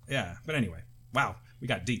 Yeah. But anyway, wow, we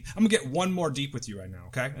got deep. I'm going to get one more deep with you right now,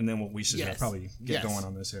 okay? And then we should probably get going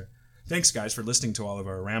on this here. Thanks, guys, for listening to all of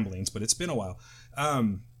our ramblings, but it's been a while.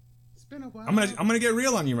 It's been a while. I'm gonna get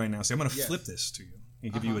real on you right now. So I'm gonna flip this to you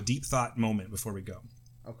and give you a deep thought moment before we go.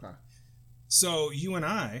 Okay. So you and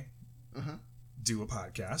I do a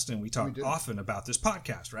podcast, and we talk often about this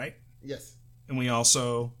podcast, right? Yes. And we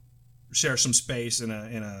also share some space in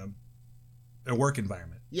a work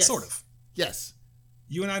environment. Yes. Sort of. Yes.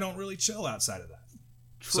 You and I don't really chill outside of that.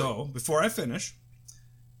 True. So before I finish,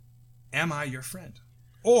 am I your friend?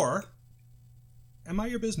 Or am I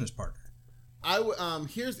your business partner?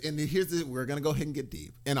 We're gonna go ahead and get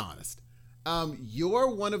deep and honest. You're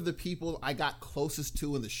one of the people I got closest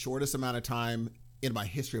to in the shortest amount of time in my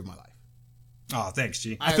history of my life. Oh, thanks,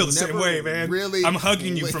 G. I feel the same way, man. Really, I'm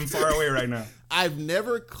hugging you from far away right now. I've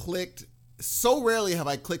never clicked. So rarely have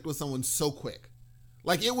I clicked with someone so quick.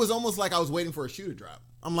 Like, it was almost like I was waiting for a shoe to drop.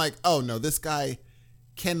 I'm like, oh no, this guy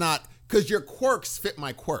cannot, because your quirks fit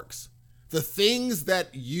my quirks. The things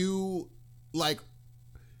that you like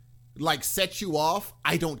set you off,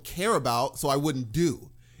 I don't care about, so I wouldn't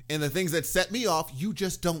do. And the things that set me off, you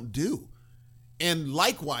just don't do. And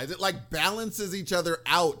likewise, it like balances each other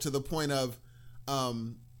out to the point of,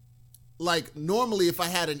 like normally if I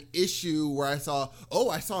had an issue where I saw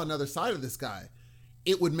another side of this guy,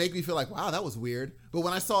 it would make me feel like, wow, that was weird. But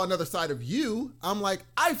when I saw another side of you, I'm like,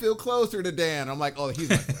 I feel closer to Dan. I'm like, oh, he's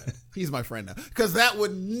my friend. He's my friend now. Because that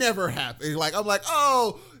would never happen. Like, I'm like,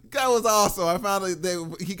 oh, that was awesome. I found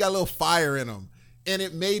he got a little fire in him. And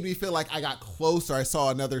it made me feel like I got closer. I saw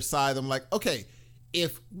another side. I'm like, okay,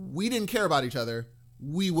 if we didn't care about each other,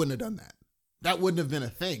 we wouldn't have done that. That wouldn't have been a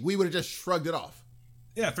thing. We would have just shrugged it off.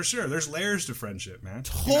 Yeah, for sure. There's layers to friendship, man.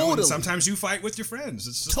 Totally. And sometimes you fight with your friends.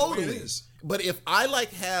 It's just the way it is. But if I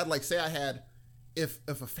if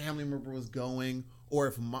a family member was going,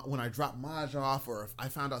 or when I dropped Maj off, or if I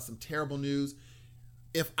found out some terrible news,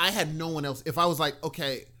 if I had no one else, if I was like,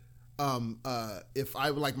 okay, if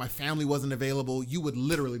my family wasn't available, you would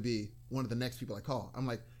literally be one of the next people I call. I'm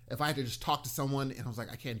like, if I had to just talk to someone and I was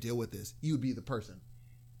like, I can't deal with this, you would be the person.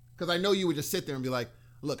 Because I know you would just sit there and be like,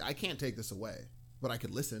 look, I can't take this away, but I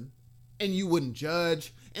could listen. And you wouldn't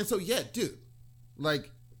judge. And so, yeah, dude,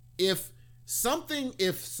 like, if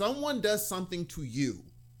someone does something to you,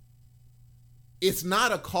 it's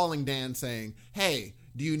not a calling Dan saying, hey,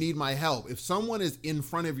 do you need my help? If someone is in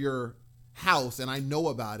front of your house and I know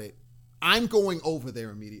about it, I'm going over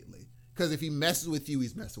there immediately. Because if he messes with you,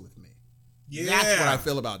 he's messing with me. Yeah. That's what I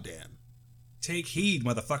feel about Dan. Take heed,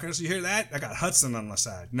 motherfuckers. You hear that? I got Hudson on my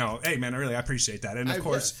side. No, hey, man, I appreciate that. And of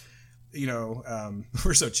course,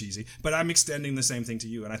 we're so cheesy. But I'm extending the same thing to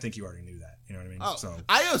you, and I think you already knew that. You know what I mean? Oh, so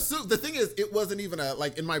I assume, the thing is, it wasn't even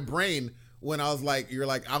in my brain when I was like, you're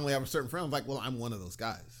like, I only have a certain friend. I'm like, well, I'm one of those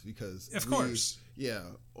guys because. Of course. Yeah.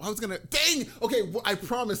 I was going to, dang. Okay. Well, I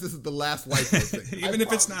promise this is the last whiteboard thing. Even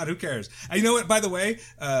if it's not, who cares? And you know what, by the way,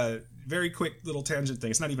 very quick little tangent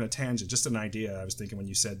thing. It's not even a tangent, just an idea I was thinking when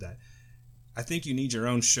you said that. I think you need your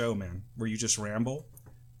own show, man, where you just ramble.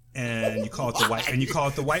 And you call it the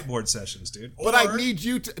whiteboard sessions, dude. But I need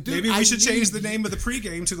you to. Dude, maybe we should change the name of the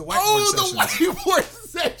pregame to the whiteboard sessions. Oh, the whiteboard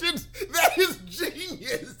sessions! That is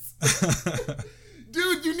genius,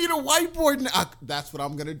 dude. You need a whiteboard. That's what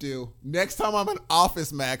I'm gonna do next time I'm in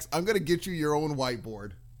Office Max. I'm gonna get you your own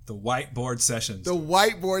whiteboard. The whiteboard sessions. The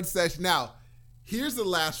whiteboard session. Now, here's the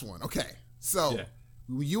last one. Okay, so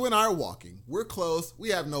you and I are walking. We're close. We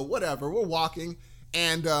have no whatever. We're walking,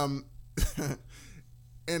 and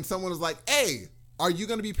and someone was like, hey, are you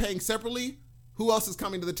going to be paying separately? who else is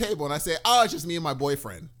coming to the table? And I say, oh, it's just me and my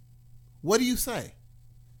boyfriend. What do you say?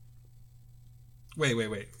 Wait.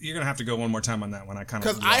 You're going to have to go one more time on that one.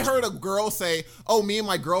 Because I heard a girl say, oh, me and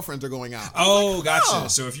my girlfriends are going out. Oh, like, gotcha. Oh.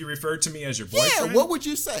 So if you referred to me as your boyfriend. Yeah, what would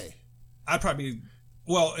you say? I'd probably,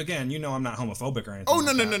 well, again, I'm not homophobic or anything.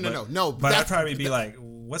 Oh, no. But I'd probably be like,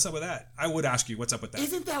 what's up with that? I would ask you, what's up with that?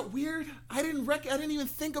 Isn't that weird? I didn't even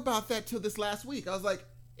think about that till this last week. I was like,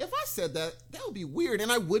 if I said that, that would be weird,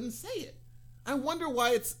 and I wouldn't say it. I wonder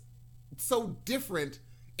why it's so different.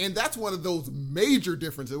 And that's one of those major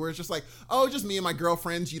differences where it's just like, oh, just me and my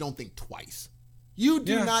girlfriends, you don't think twice. You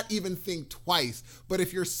do not even think twice. But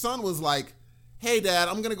if your son was like, hey, Dad,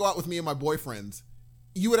 I'm going to go out with me and my boyfriends,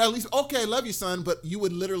 you would at least, okay, love you, son, but you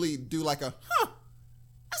would literally do like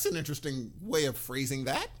that's an interesting way of phrasing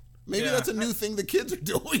that. Maybe that's a new thing the kids are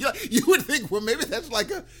doing. You would think, well, maybe that's like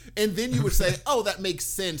and then you would say, oh, that makes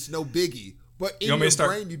sense, no biggie. But in your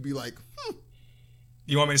brain, you'd be like,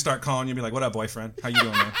 You want me to start calling you and be like, what up, boyfriend? How you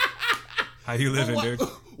doing, man? How you living, dude?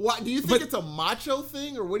 What, do you think it's a macho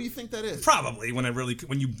thing, or what do you think that is? Probably.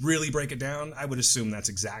 When you really break it down, I would assume that's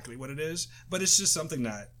exactly what it is. But it's just something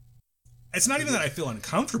that, it's not even that I feel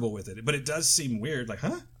uncomfortable with it, but it does seem weird. Like,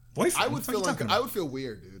 huh? Boyfriend? I would feel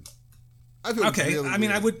weird, dude. I feel okay. Really I mean,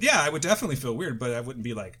 weird. I would definitely feel weird, but I wouldn't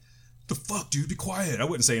be like, the fuck, dude, be quiet. I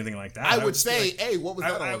wouldn't say anything like that. I would say, like, hey, what was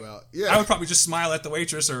that all about? Yeah. I would probably just smile at the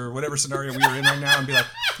waitress or whatever scenario we were in right now and be like,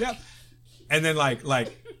 yeah. And then like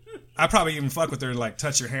I'd probably even fuck with her and like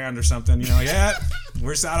touch her hand or something, yeah,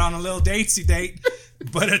 we're out on a little datesy date.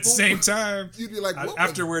 But at the same time, you'd be like,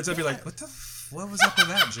 afterwards, I'd be like, what was up with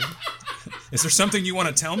that, Jim? Is there something you want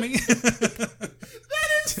to tell me? That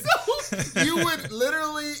is so, you would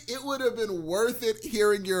literally, it would have been worth it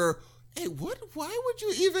hearing your, hey, why would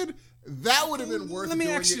you even, that would have been worth it. Let me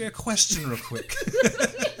ask you a question real quick.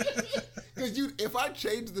 Because if I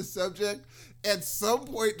changed the subject, at some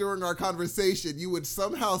point during our conversation, you would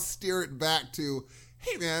somehow steer it back to,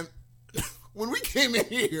 hey man, when we came in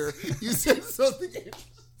here, you said something interesting.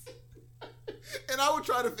 And I would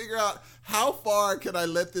try to figure out how far can I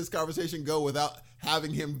let this conversation go without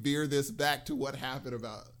having him veer this back to what happened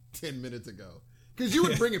about 10 minutes ago. Because you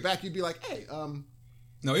would bring it back. You'd be like, hey,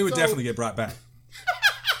 no, it would definitely get brought back.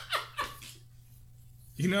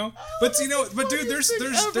 But dude,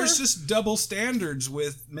 there's just double standards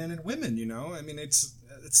with men and women. I mean, it's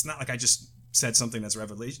not like I just said something that's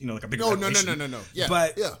revelation. Like a big revelation. No. Yeah,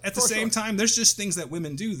 but at the same time, there's just things that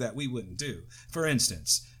women do that we wouldn't do. For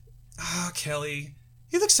instance, Kelly,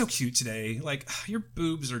 you look so cute today. Like your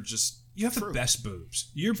boobs are just. You have the best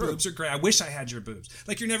boobs. Your boobs are great. I wish I had your boobs.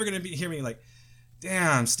 Like you're never gonna hear me like,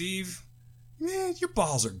 damn, Steve. Man, your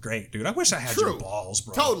balls are great, dude. I wish I had your balls,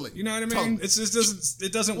 bro. Totally. You know what I mean? Totally.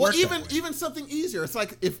 It doesn't work. Well, even something easier. It's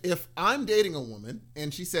like if I'm dating a woman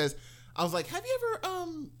and she says, I was like, have you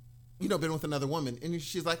ever been with another woman? And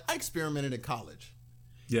she's like, I experimented in college.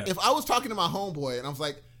 Yeah. If I was talking to my homeboy and I was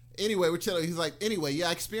like, anyway, we're chilling. He's like, anyway, yeah,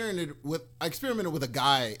 I experimented with a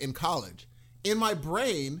guy in college. In my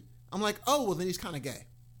brain, I'm like, oh, well then he's kind of gay.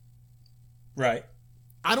 Right.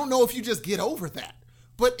 I don't know if you just get over that.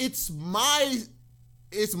 But it's my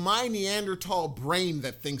Neanderthal brain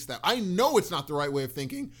that thinks that. I know it's not the right way of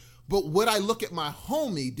thinking, but would I look at my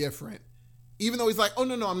homie different? Even though he's like, oh,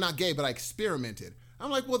 no, I'm not gay, but I experimented.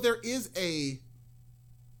 I'm like, well, there's a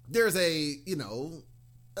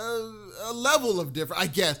level of different, I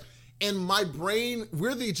guess. And my brain,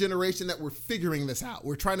 we're the generation that we're figuring this out.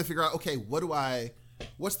 We're trying to figure out, okay,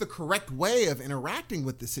 what's the correct way of interacting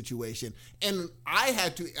with this situation? And I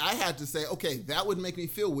had to say, okay, that would make me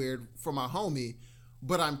feel weird for my homie,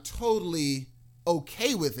 but I'm totally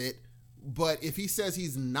okay with it. But if he says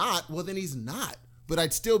he's not, well, then he's not. But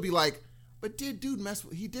I'd still be like, but he did mess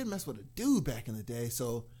with a dude back in the day.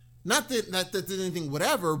 So not that did anything,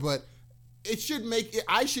 whatever, but I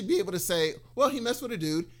should be able to say, well, he messed with a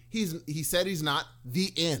dude. He said he's not,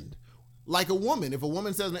 the end. Like a woman, if a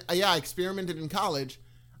woman says, yeah, I experimented in college,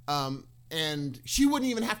 and she wouldn't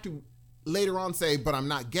even have to later on say, but I'm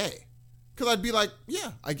not gay. Because I'd be like,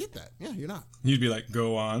 yeah, I get that. Yeah, you're not. You'd be like,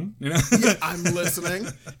 go on. Yeah, I'm listening.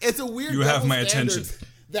 It's a weird. You have my attention.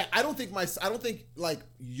 That I don't think like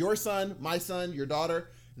your son, my son, your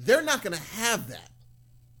daughter, they're not going to have that.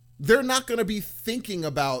 They're not going to be thinking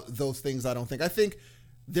about those things. I don't think. I think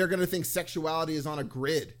they're going to think sexuality is on a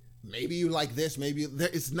grid. Maybe you like this, maybe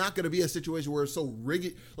it's not going to be a situation where it's so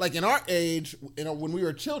rigid. Like in our age, when we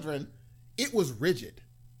were children, it was rigid.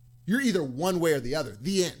 You're either one way or the other.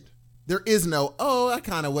 The end. There is no, I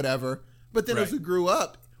kind of whatever. But then as we grew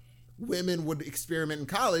up, women would experiment in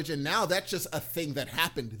college, and now that's just a thing that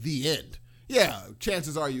happened. The end. Yeah,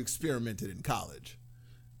 chances are you experimented in college.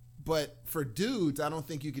 But for dudes, I don't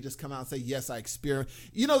think you could just come out and say, yes, I experiment.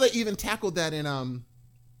 You know, they even tackled that in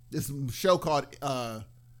this show called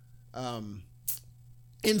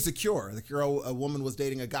Insecure. A woman was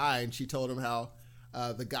dating a guy, and she told him how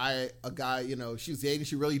a guy, you know, she was dating,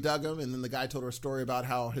 she really dug him, and then the guy told her a story about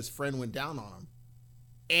how his friend went down on him.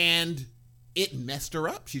 And it messed her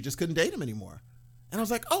up. She just couldn't date him anymore. And I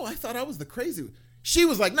was like, oh, I thought I was the crazy one. She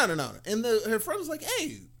was like, no. And her friend was like,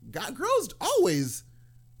 hey, girls always,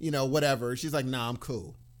 you know, whatever. She's like, nah, I'm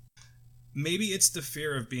cool. Maybe it's the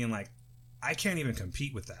fear of being like, I can't even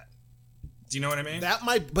compete with that. Do you know what I mean?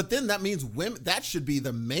 But then that means women, that should be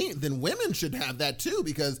the main, then women should have that too,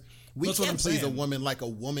 because we can't please a woman like a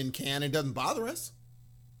woman can. It doesn't bother us.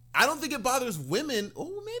 I don't think it bothers women.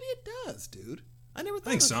 Oh, maybe it does, dude. I never thought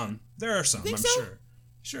I think some. There are some, I'm sure.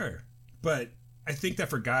 Sure. But I think that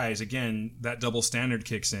for guys, again, that double standard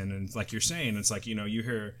kicks in. And like you're saying, it's like, you know, you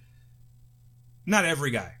hear, not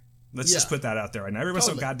every guy. Let's just put that out there right now. Everyone's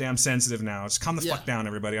so goddamn sensitive now. Just calm the fuck down,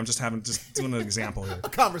 everybody. I'm just doing an example here. A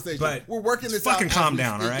conversation. But we're working this out. Fucking calm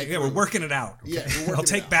down, all right? Yeah, we're working it out. Okay? Yeah, I'll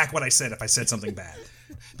take back what I said if I said something bad.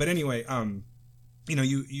 But anyway, you know,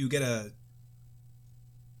 you get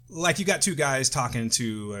you got two guys talking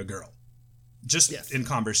to a girl. Just in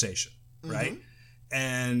conversation, right? Mm-hmm.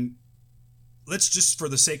 And let's just, for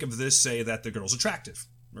the sake of this, say that the girl's attractive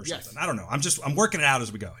or something. I don't know. I'm working it out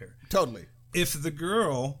as we go here. Totally. If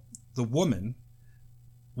the woman,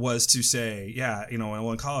 was to say, yeah, you know,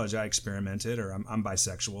 well, in college I experimented, or I'm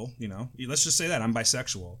bisexual, you know, let's just say that I'm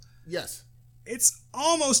bisexual. Yes. It's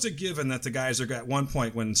almost a given that the guys are at one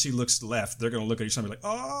point when she looks left, they're going to look at each other and be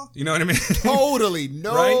like, oh, you know what I mean? Totally.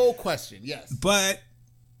 No right? question. Yes. But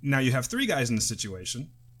now you have three guys in the situation,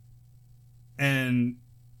 and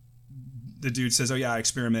the dude says, oh yeah, I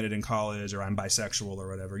experimented in college, or I'm bisexual, or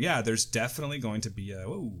whatever. Yeah, there's definitely going to be a,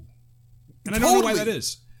 whoa. And I don't know why that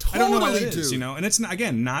is. I don't know why that is, you know? And it's,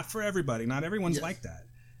 not for everybody. Not everyone's like that.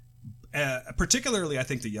 Particularly, I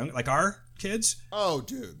think the young, like our kids. Oh,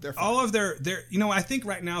 dude. They're fine. All of their, you know, I think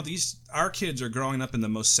right now our kids are growing up in the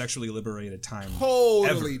most sexually liberated time Totally,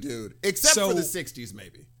 ever. Dude. Except for the 60s,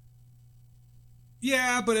 maybe.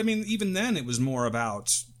 Yeah, but I mean, even then it was more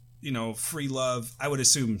about, you know, free love. I would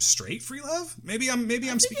assume straight free love. Maybe I'm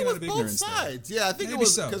speaking out of ignorance. Both sides. There. Yeah, I think maybe it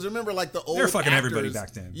was so. Because remember, like the old they were fucking actors, everybody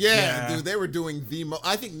back then. Yeah, dude, they were doing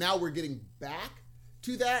I think now we're getting back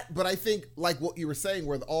to that, but I think like what you were saying,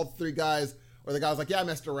 where all three guys, or the guy's like, yeah, I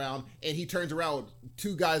messed around, and he turns around,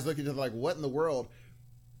 two guys looking at each other like, what in the world?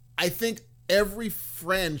 I think every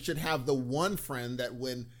friend should have the one friend that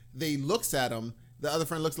when they looks at him, the other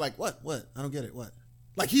friend looks like, what? I don't get it. What?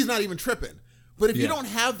 Like he's not even tripping. But if you don't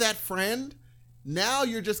have that friend, now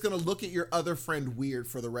you're just going to look at your other friend weird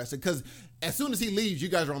for the rest. Because as soon as he leaves, you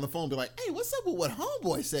guys are on the phone and be like, hey, what's up with what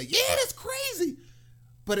homeboy said? Yeah, that's crazy.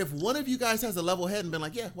 But if one of you guys has a level head and been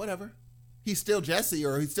like, yeah, whatever. He's still Jesse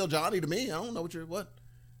or he's still Johnny to me. I don't know what.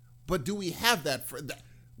 But do we have that friend?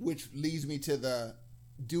 Which leads me to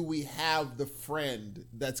do we have the friend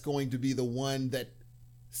that's going to be the one that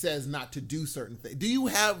says not to do certain things? Do you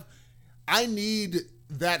have, I need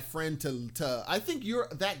that friend to I think you're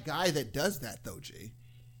that guy that does that though, G.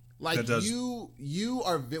 Like you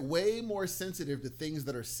are way more sensitive to things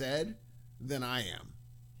that are said than I am.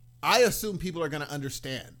 I assume people are going to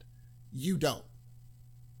understand. You don't.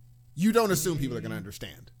 You don't assume people are going to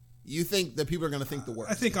understand. You think that people are going to think the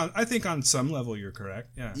worst. I think on some level you're correct.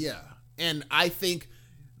 Yeah. Yeah. And I think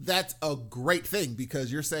that's a great thing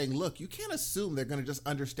because you're saying, look, you can't assume they're going to just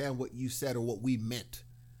understand what you said or what we meant.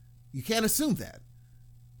 You can't assume that.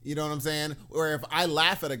 You know what I'm saying? Or if I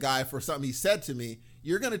laugh at a guy for something he said to me,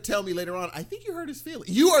 you're going to tell me later on, I think you hurt his feelings.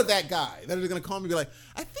 You are that guy that is going to call me and be like,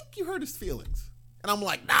 I think you hurt his feelings. And I'm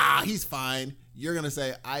like, nah, he's fine. You're going to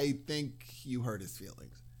say, I think you hurt his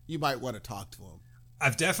feelings. You might want to talk to him.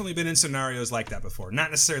 I've definitely been in scenarios like that before. Not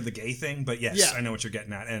necessarily the gay thing, but yes, I know what you're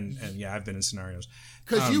getting at. And yeah, I've been in scenarios.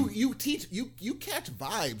 Because you catch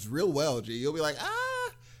vibes real well, G. You'll be like,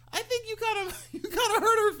 I think you kind of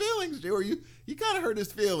hurt her feelings, G. Or you kind of hurt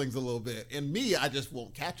his feelings a little bit. And me, I just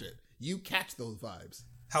won't catch it. You catch those vibes.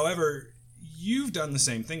 However, you've done the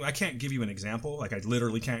same thing. I can't give you an example. Like I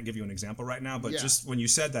literally can't give you an example right now. But just when you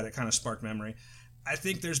said that, it kind of sparked memory. I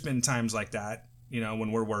think there's been times like that, you know,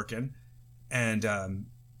 when we're working. And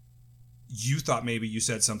you thought maybe you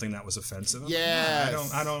said something that was offensive. Yeah,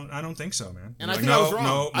 I don't think so, man. And I think I was wrong.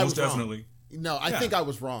 No, most definitely. No, I think I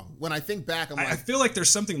was wrong. When I think back, I feel like there's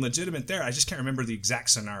something legitimate there. I just can't remember the exact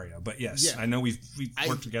scenario. But yes, I know we've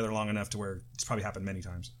worked together long enough to where it's probably happened many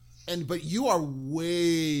times. But you are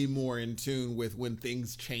way more in tune with when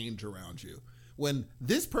things change around you. When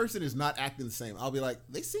this person is not acting the same, I'll be like,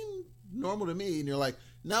 they seem normal to me. And you're like,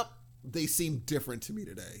 nope, they seem different to me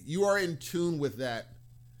today. You are in tune with that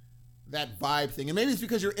vibe thing. And maybe it's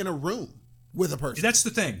because you're in a room with a person. That's the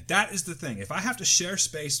thing. That is the thing. If I have to share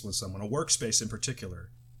space with someone, a workspace in particular,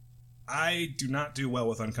 I do not do well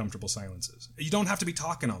with uncomfortable silences. You don't have to be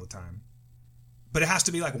talking all the time, but it has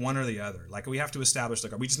to be like one or the other. Like we have to establish,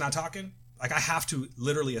 like, are we just not talking? Like I have to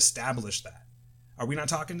literally establish that. Are we not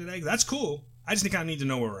talking today? That's cool. I just kind of need to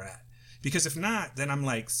know where we're at. Because if not, then I'm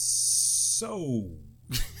like, so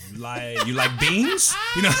you like beans?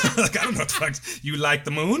 You know, like I don't know what the fuck. You like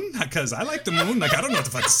the moon? Because I like the moon. Like I don't know what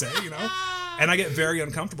the fuck to say, you know? And I get very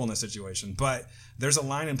uncomfortable in this situation. But there's a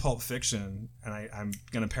line in Pulp Fiction, and I'm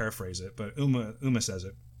going to paraphrase it, but Uma says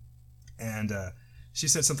it. And she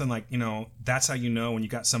said something like, you know, that's how you know when you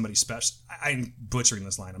got somebody special. I'm butchering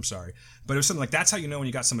this line, I'm sorry. But it was something like, that's how you know when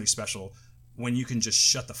you got somebody special, when you can just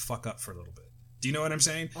shut the fuck up for a little bit. Do you know what I'm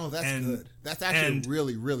saying? Oh, that's good. That's actually a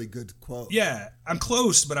really, really good quote. Yeah, I'm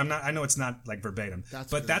close, but I'm not. I know it's not like verbatim.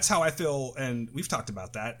 That's how I feel, and we've talked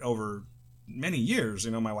about that over many years. You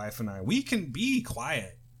know, my wife and I, we can be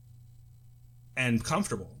quiet and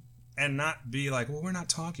comfortable, and not be like, well, we're not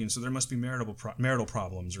talking, so there must be marital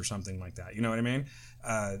problems or something like that. You know what I mean?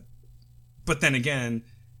 But then again,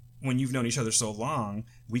 when you've known each other so long,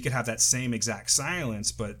 we could have that same exact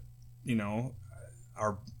silence, but you know,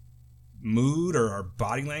 our mood or our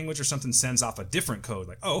body language or something sends off a different code.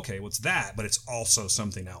 Like, oh, okay, what's that? But it's also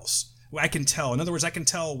something else. I can tell. In other words, I can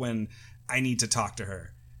tell when I need to talk to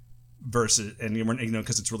her versus, and you know,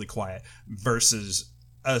 because it's really quiet, versus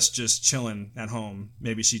us just chilling at home.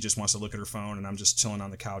 Maybe she just wants to look at her phone and I'm just chilling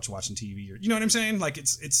on the couch watching TV, or you know what I'm saying? Like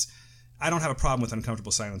it's I don't have a problem with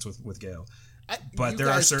uncomfortable silence with Gail. But there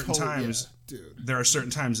are certain times, there are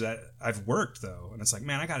certain times that I've worked though, and it's like,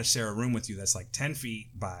 man, I got to share a room with you that's like 10 feet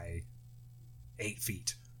by 8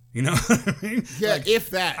 feet. You know what I mean? Yeah, like,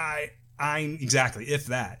 if that. Exactly, if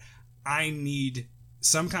that. I need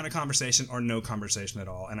some kind of conversation or no conversation at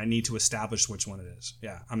all, and I need to establish which one it is.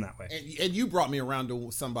 Yeah, I'm that way. And you brought me around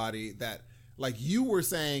to somebody that, like, you were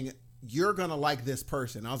saying, you're going to like this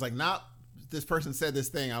person. I was like, not this person said this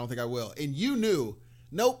thing, I don't think I will. And you knew,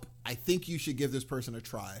 nope, I think you should give this person a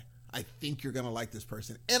try. I think you're going to like this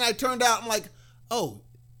person. And I turned out, I'm like, oh,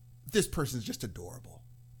 this person's just adorable.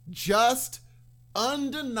 Just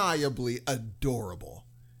undeniably adorable.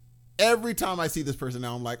 Every time I see this person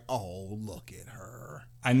now, I'm like, oh, look at her.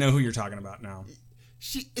 I know who you're talking about now.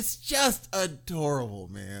 It's just adorable,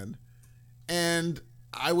 man. And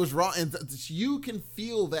I was wrong. And you can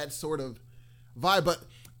feel that sort of vibe. But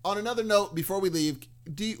on another note, before we leave,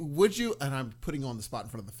 would you, and I'm putting you on the spot in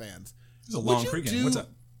front of the fans. This is a long pregame. What's up?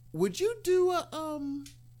 Would you do a,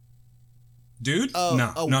 dude?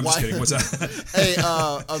 No, I'm just kidding. What's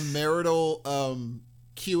up? a marital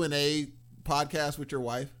Q&A podcast with your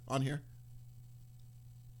wife on here?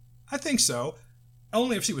 I think so.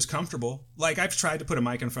 Only if she was comfortable. Like, I've tried to put a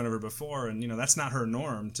mic in front of her before, and, you know, that's not her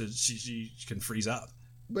norm. She can freeze up.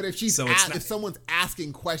 But if if someone's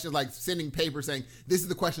asking questions, like sending papers saying, this is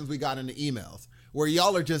the questions we got in the emails, where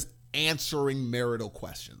y'all are just answering marital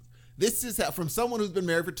questions. This is how, from someone who's been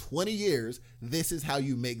married for 20 years, this is how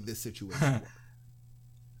you make this situation work.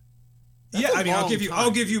 Yeah, I mean, I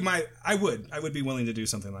would be willing to do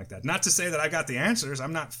something like that. Not to say that I got the answers.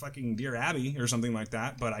 I'm not fucking Dear Abby or something like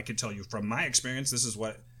that, but I could tell you from my experience, this is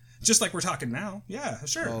what, just like we're talking now. Yeah,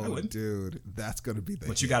 sure, I would. Dude, that's going to be the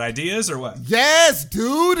What, you got ideas or what? Yes,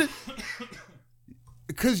 dude!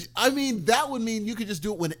 Because, I mean, that would mean you could just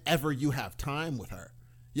do it whenever you have time with her.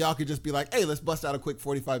 Y'all could just be like, hey, let's bust out a quick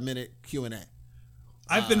 45-minute Q&A.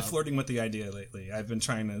 I've been flirting with the idea lately. I've been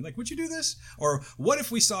trying to, like, would you do this? Or what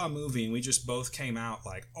if we saw a movie and we just both came out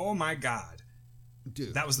like, oh my God,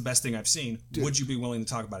 dude, that was the best thing I've seen. Dude. Would you be willing to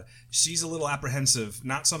talk about it? She's a little apprehensive,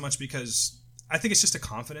 not so much because I think it's just a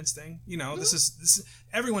confidence thing. You know, this is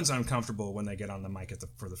everyone's uncomfortable when they get on the mic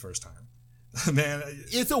for the first time. Man,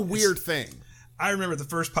 it's a weird thing. I remember the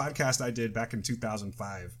first podcast I did back in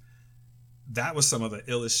 2005. That was some of the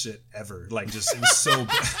illest shit ever. Like, just, it was so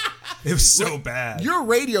bad. It was so bad. Your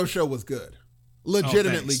radio show was good.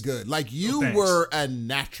 Legitimately good. Like, you were a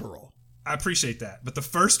natural. I appreciate that. But the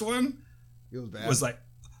first one it was bad. Was like,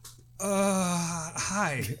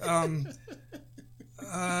 hi.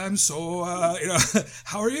 I'm so,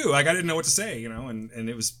 how are you? Like, I didn't know what to say, and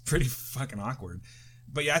it was pretty fucking awkward.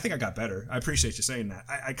 But yeah, I think I got better. I appreciate you saying that.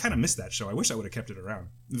 I kind of missed that show. I wish I would have kept it around.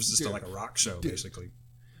 It was just like a rock show, basically.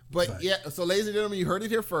 But yeah, so ladies and gentlemen, you heard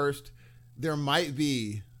it here first. There might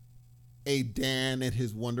be a Dan and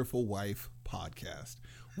his wonderful wife podcast.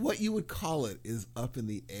 What you would call it is up in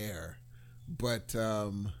the air. But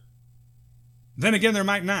then again, there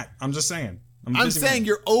might not. I'm just saying. I'm busy saying man.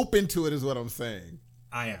 you're open to it is what I'm saying.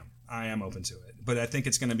 I am open to it, but I think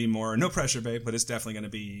it's going to be more no pressure, babe. But it's definitely going to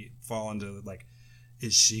be fall into like,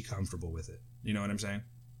 is she comfortable with it? You know what I'm saying?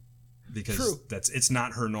 Because True. it's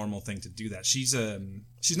not her normal thing to do that. She's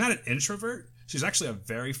not an introvert. She's actually a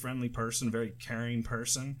very friendly person, very caring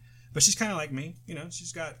person. But she's kind of like me. You know,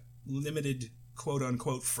 she's got limited quote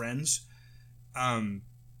unquote friends, and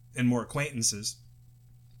more acquaintances.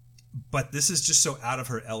 But this is just so out of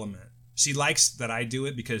her element. She likes that I do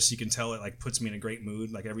it because she can tell it like puts me in a great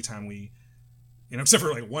mood. Like every time we, you know, except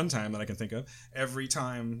for like one time that I can think of, every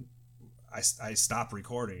time I stop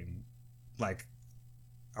recording, like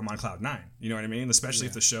I'm on cloud 9. You know what I mean? Especially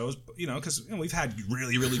if the shows, you know, because we've had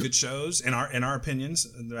really, really good shows in our opinions.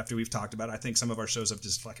 After we've talked about it, I think some of our shows have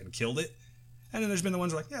just fucking killed it. And then there's been the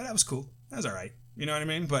ones where like, yeah, that was cool. That was all right. You know what I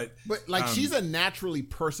mean? But like she's a naturally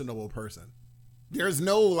personable person. There's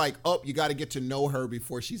no like, oh, you got to get to know her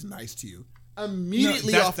before she's nice to you.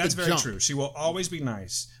 Immediately off the jump. That's very true. She will always be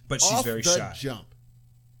nice, but she's very shy. Off the jump.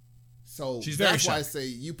 So she's very that's shy. why I say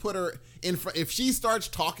you put her in front. If she starts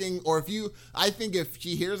talking, or I think if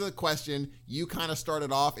she hears a question, you kind of start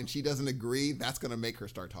it off and she doesn't agree, that's going to make her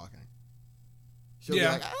start talking. She'll be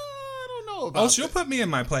like, I don't know about she'll put me in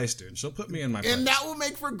my place, dude. She'll put me in my place. And that will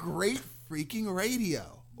make for great freaking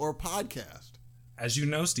radio or podcast. As you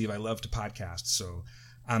know, Steve, I love to podcast, so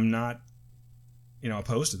I'm not,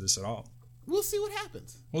 opposed to this at all. We'll see what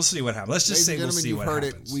happens. We'll see what happens. Let's just say we'll see what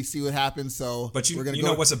happens. We see what happens. So, but you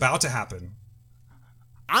know what's about to happen.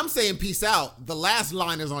 I'm saying peace out. The last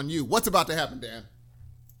line is on you. What's about to happen, Dan?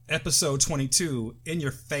 Episode 22, In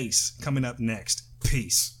Your Face, coming up next.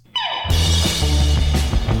 Peace.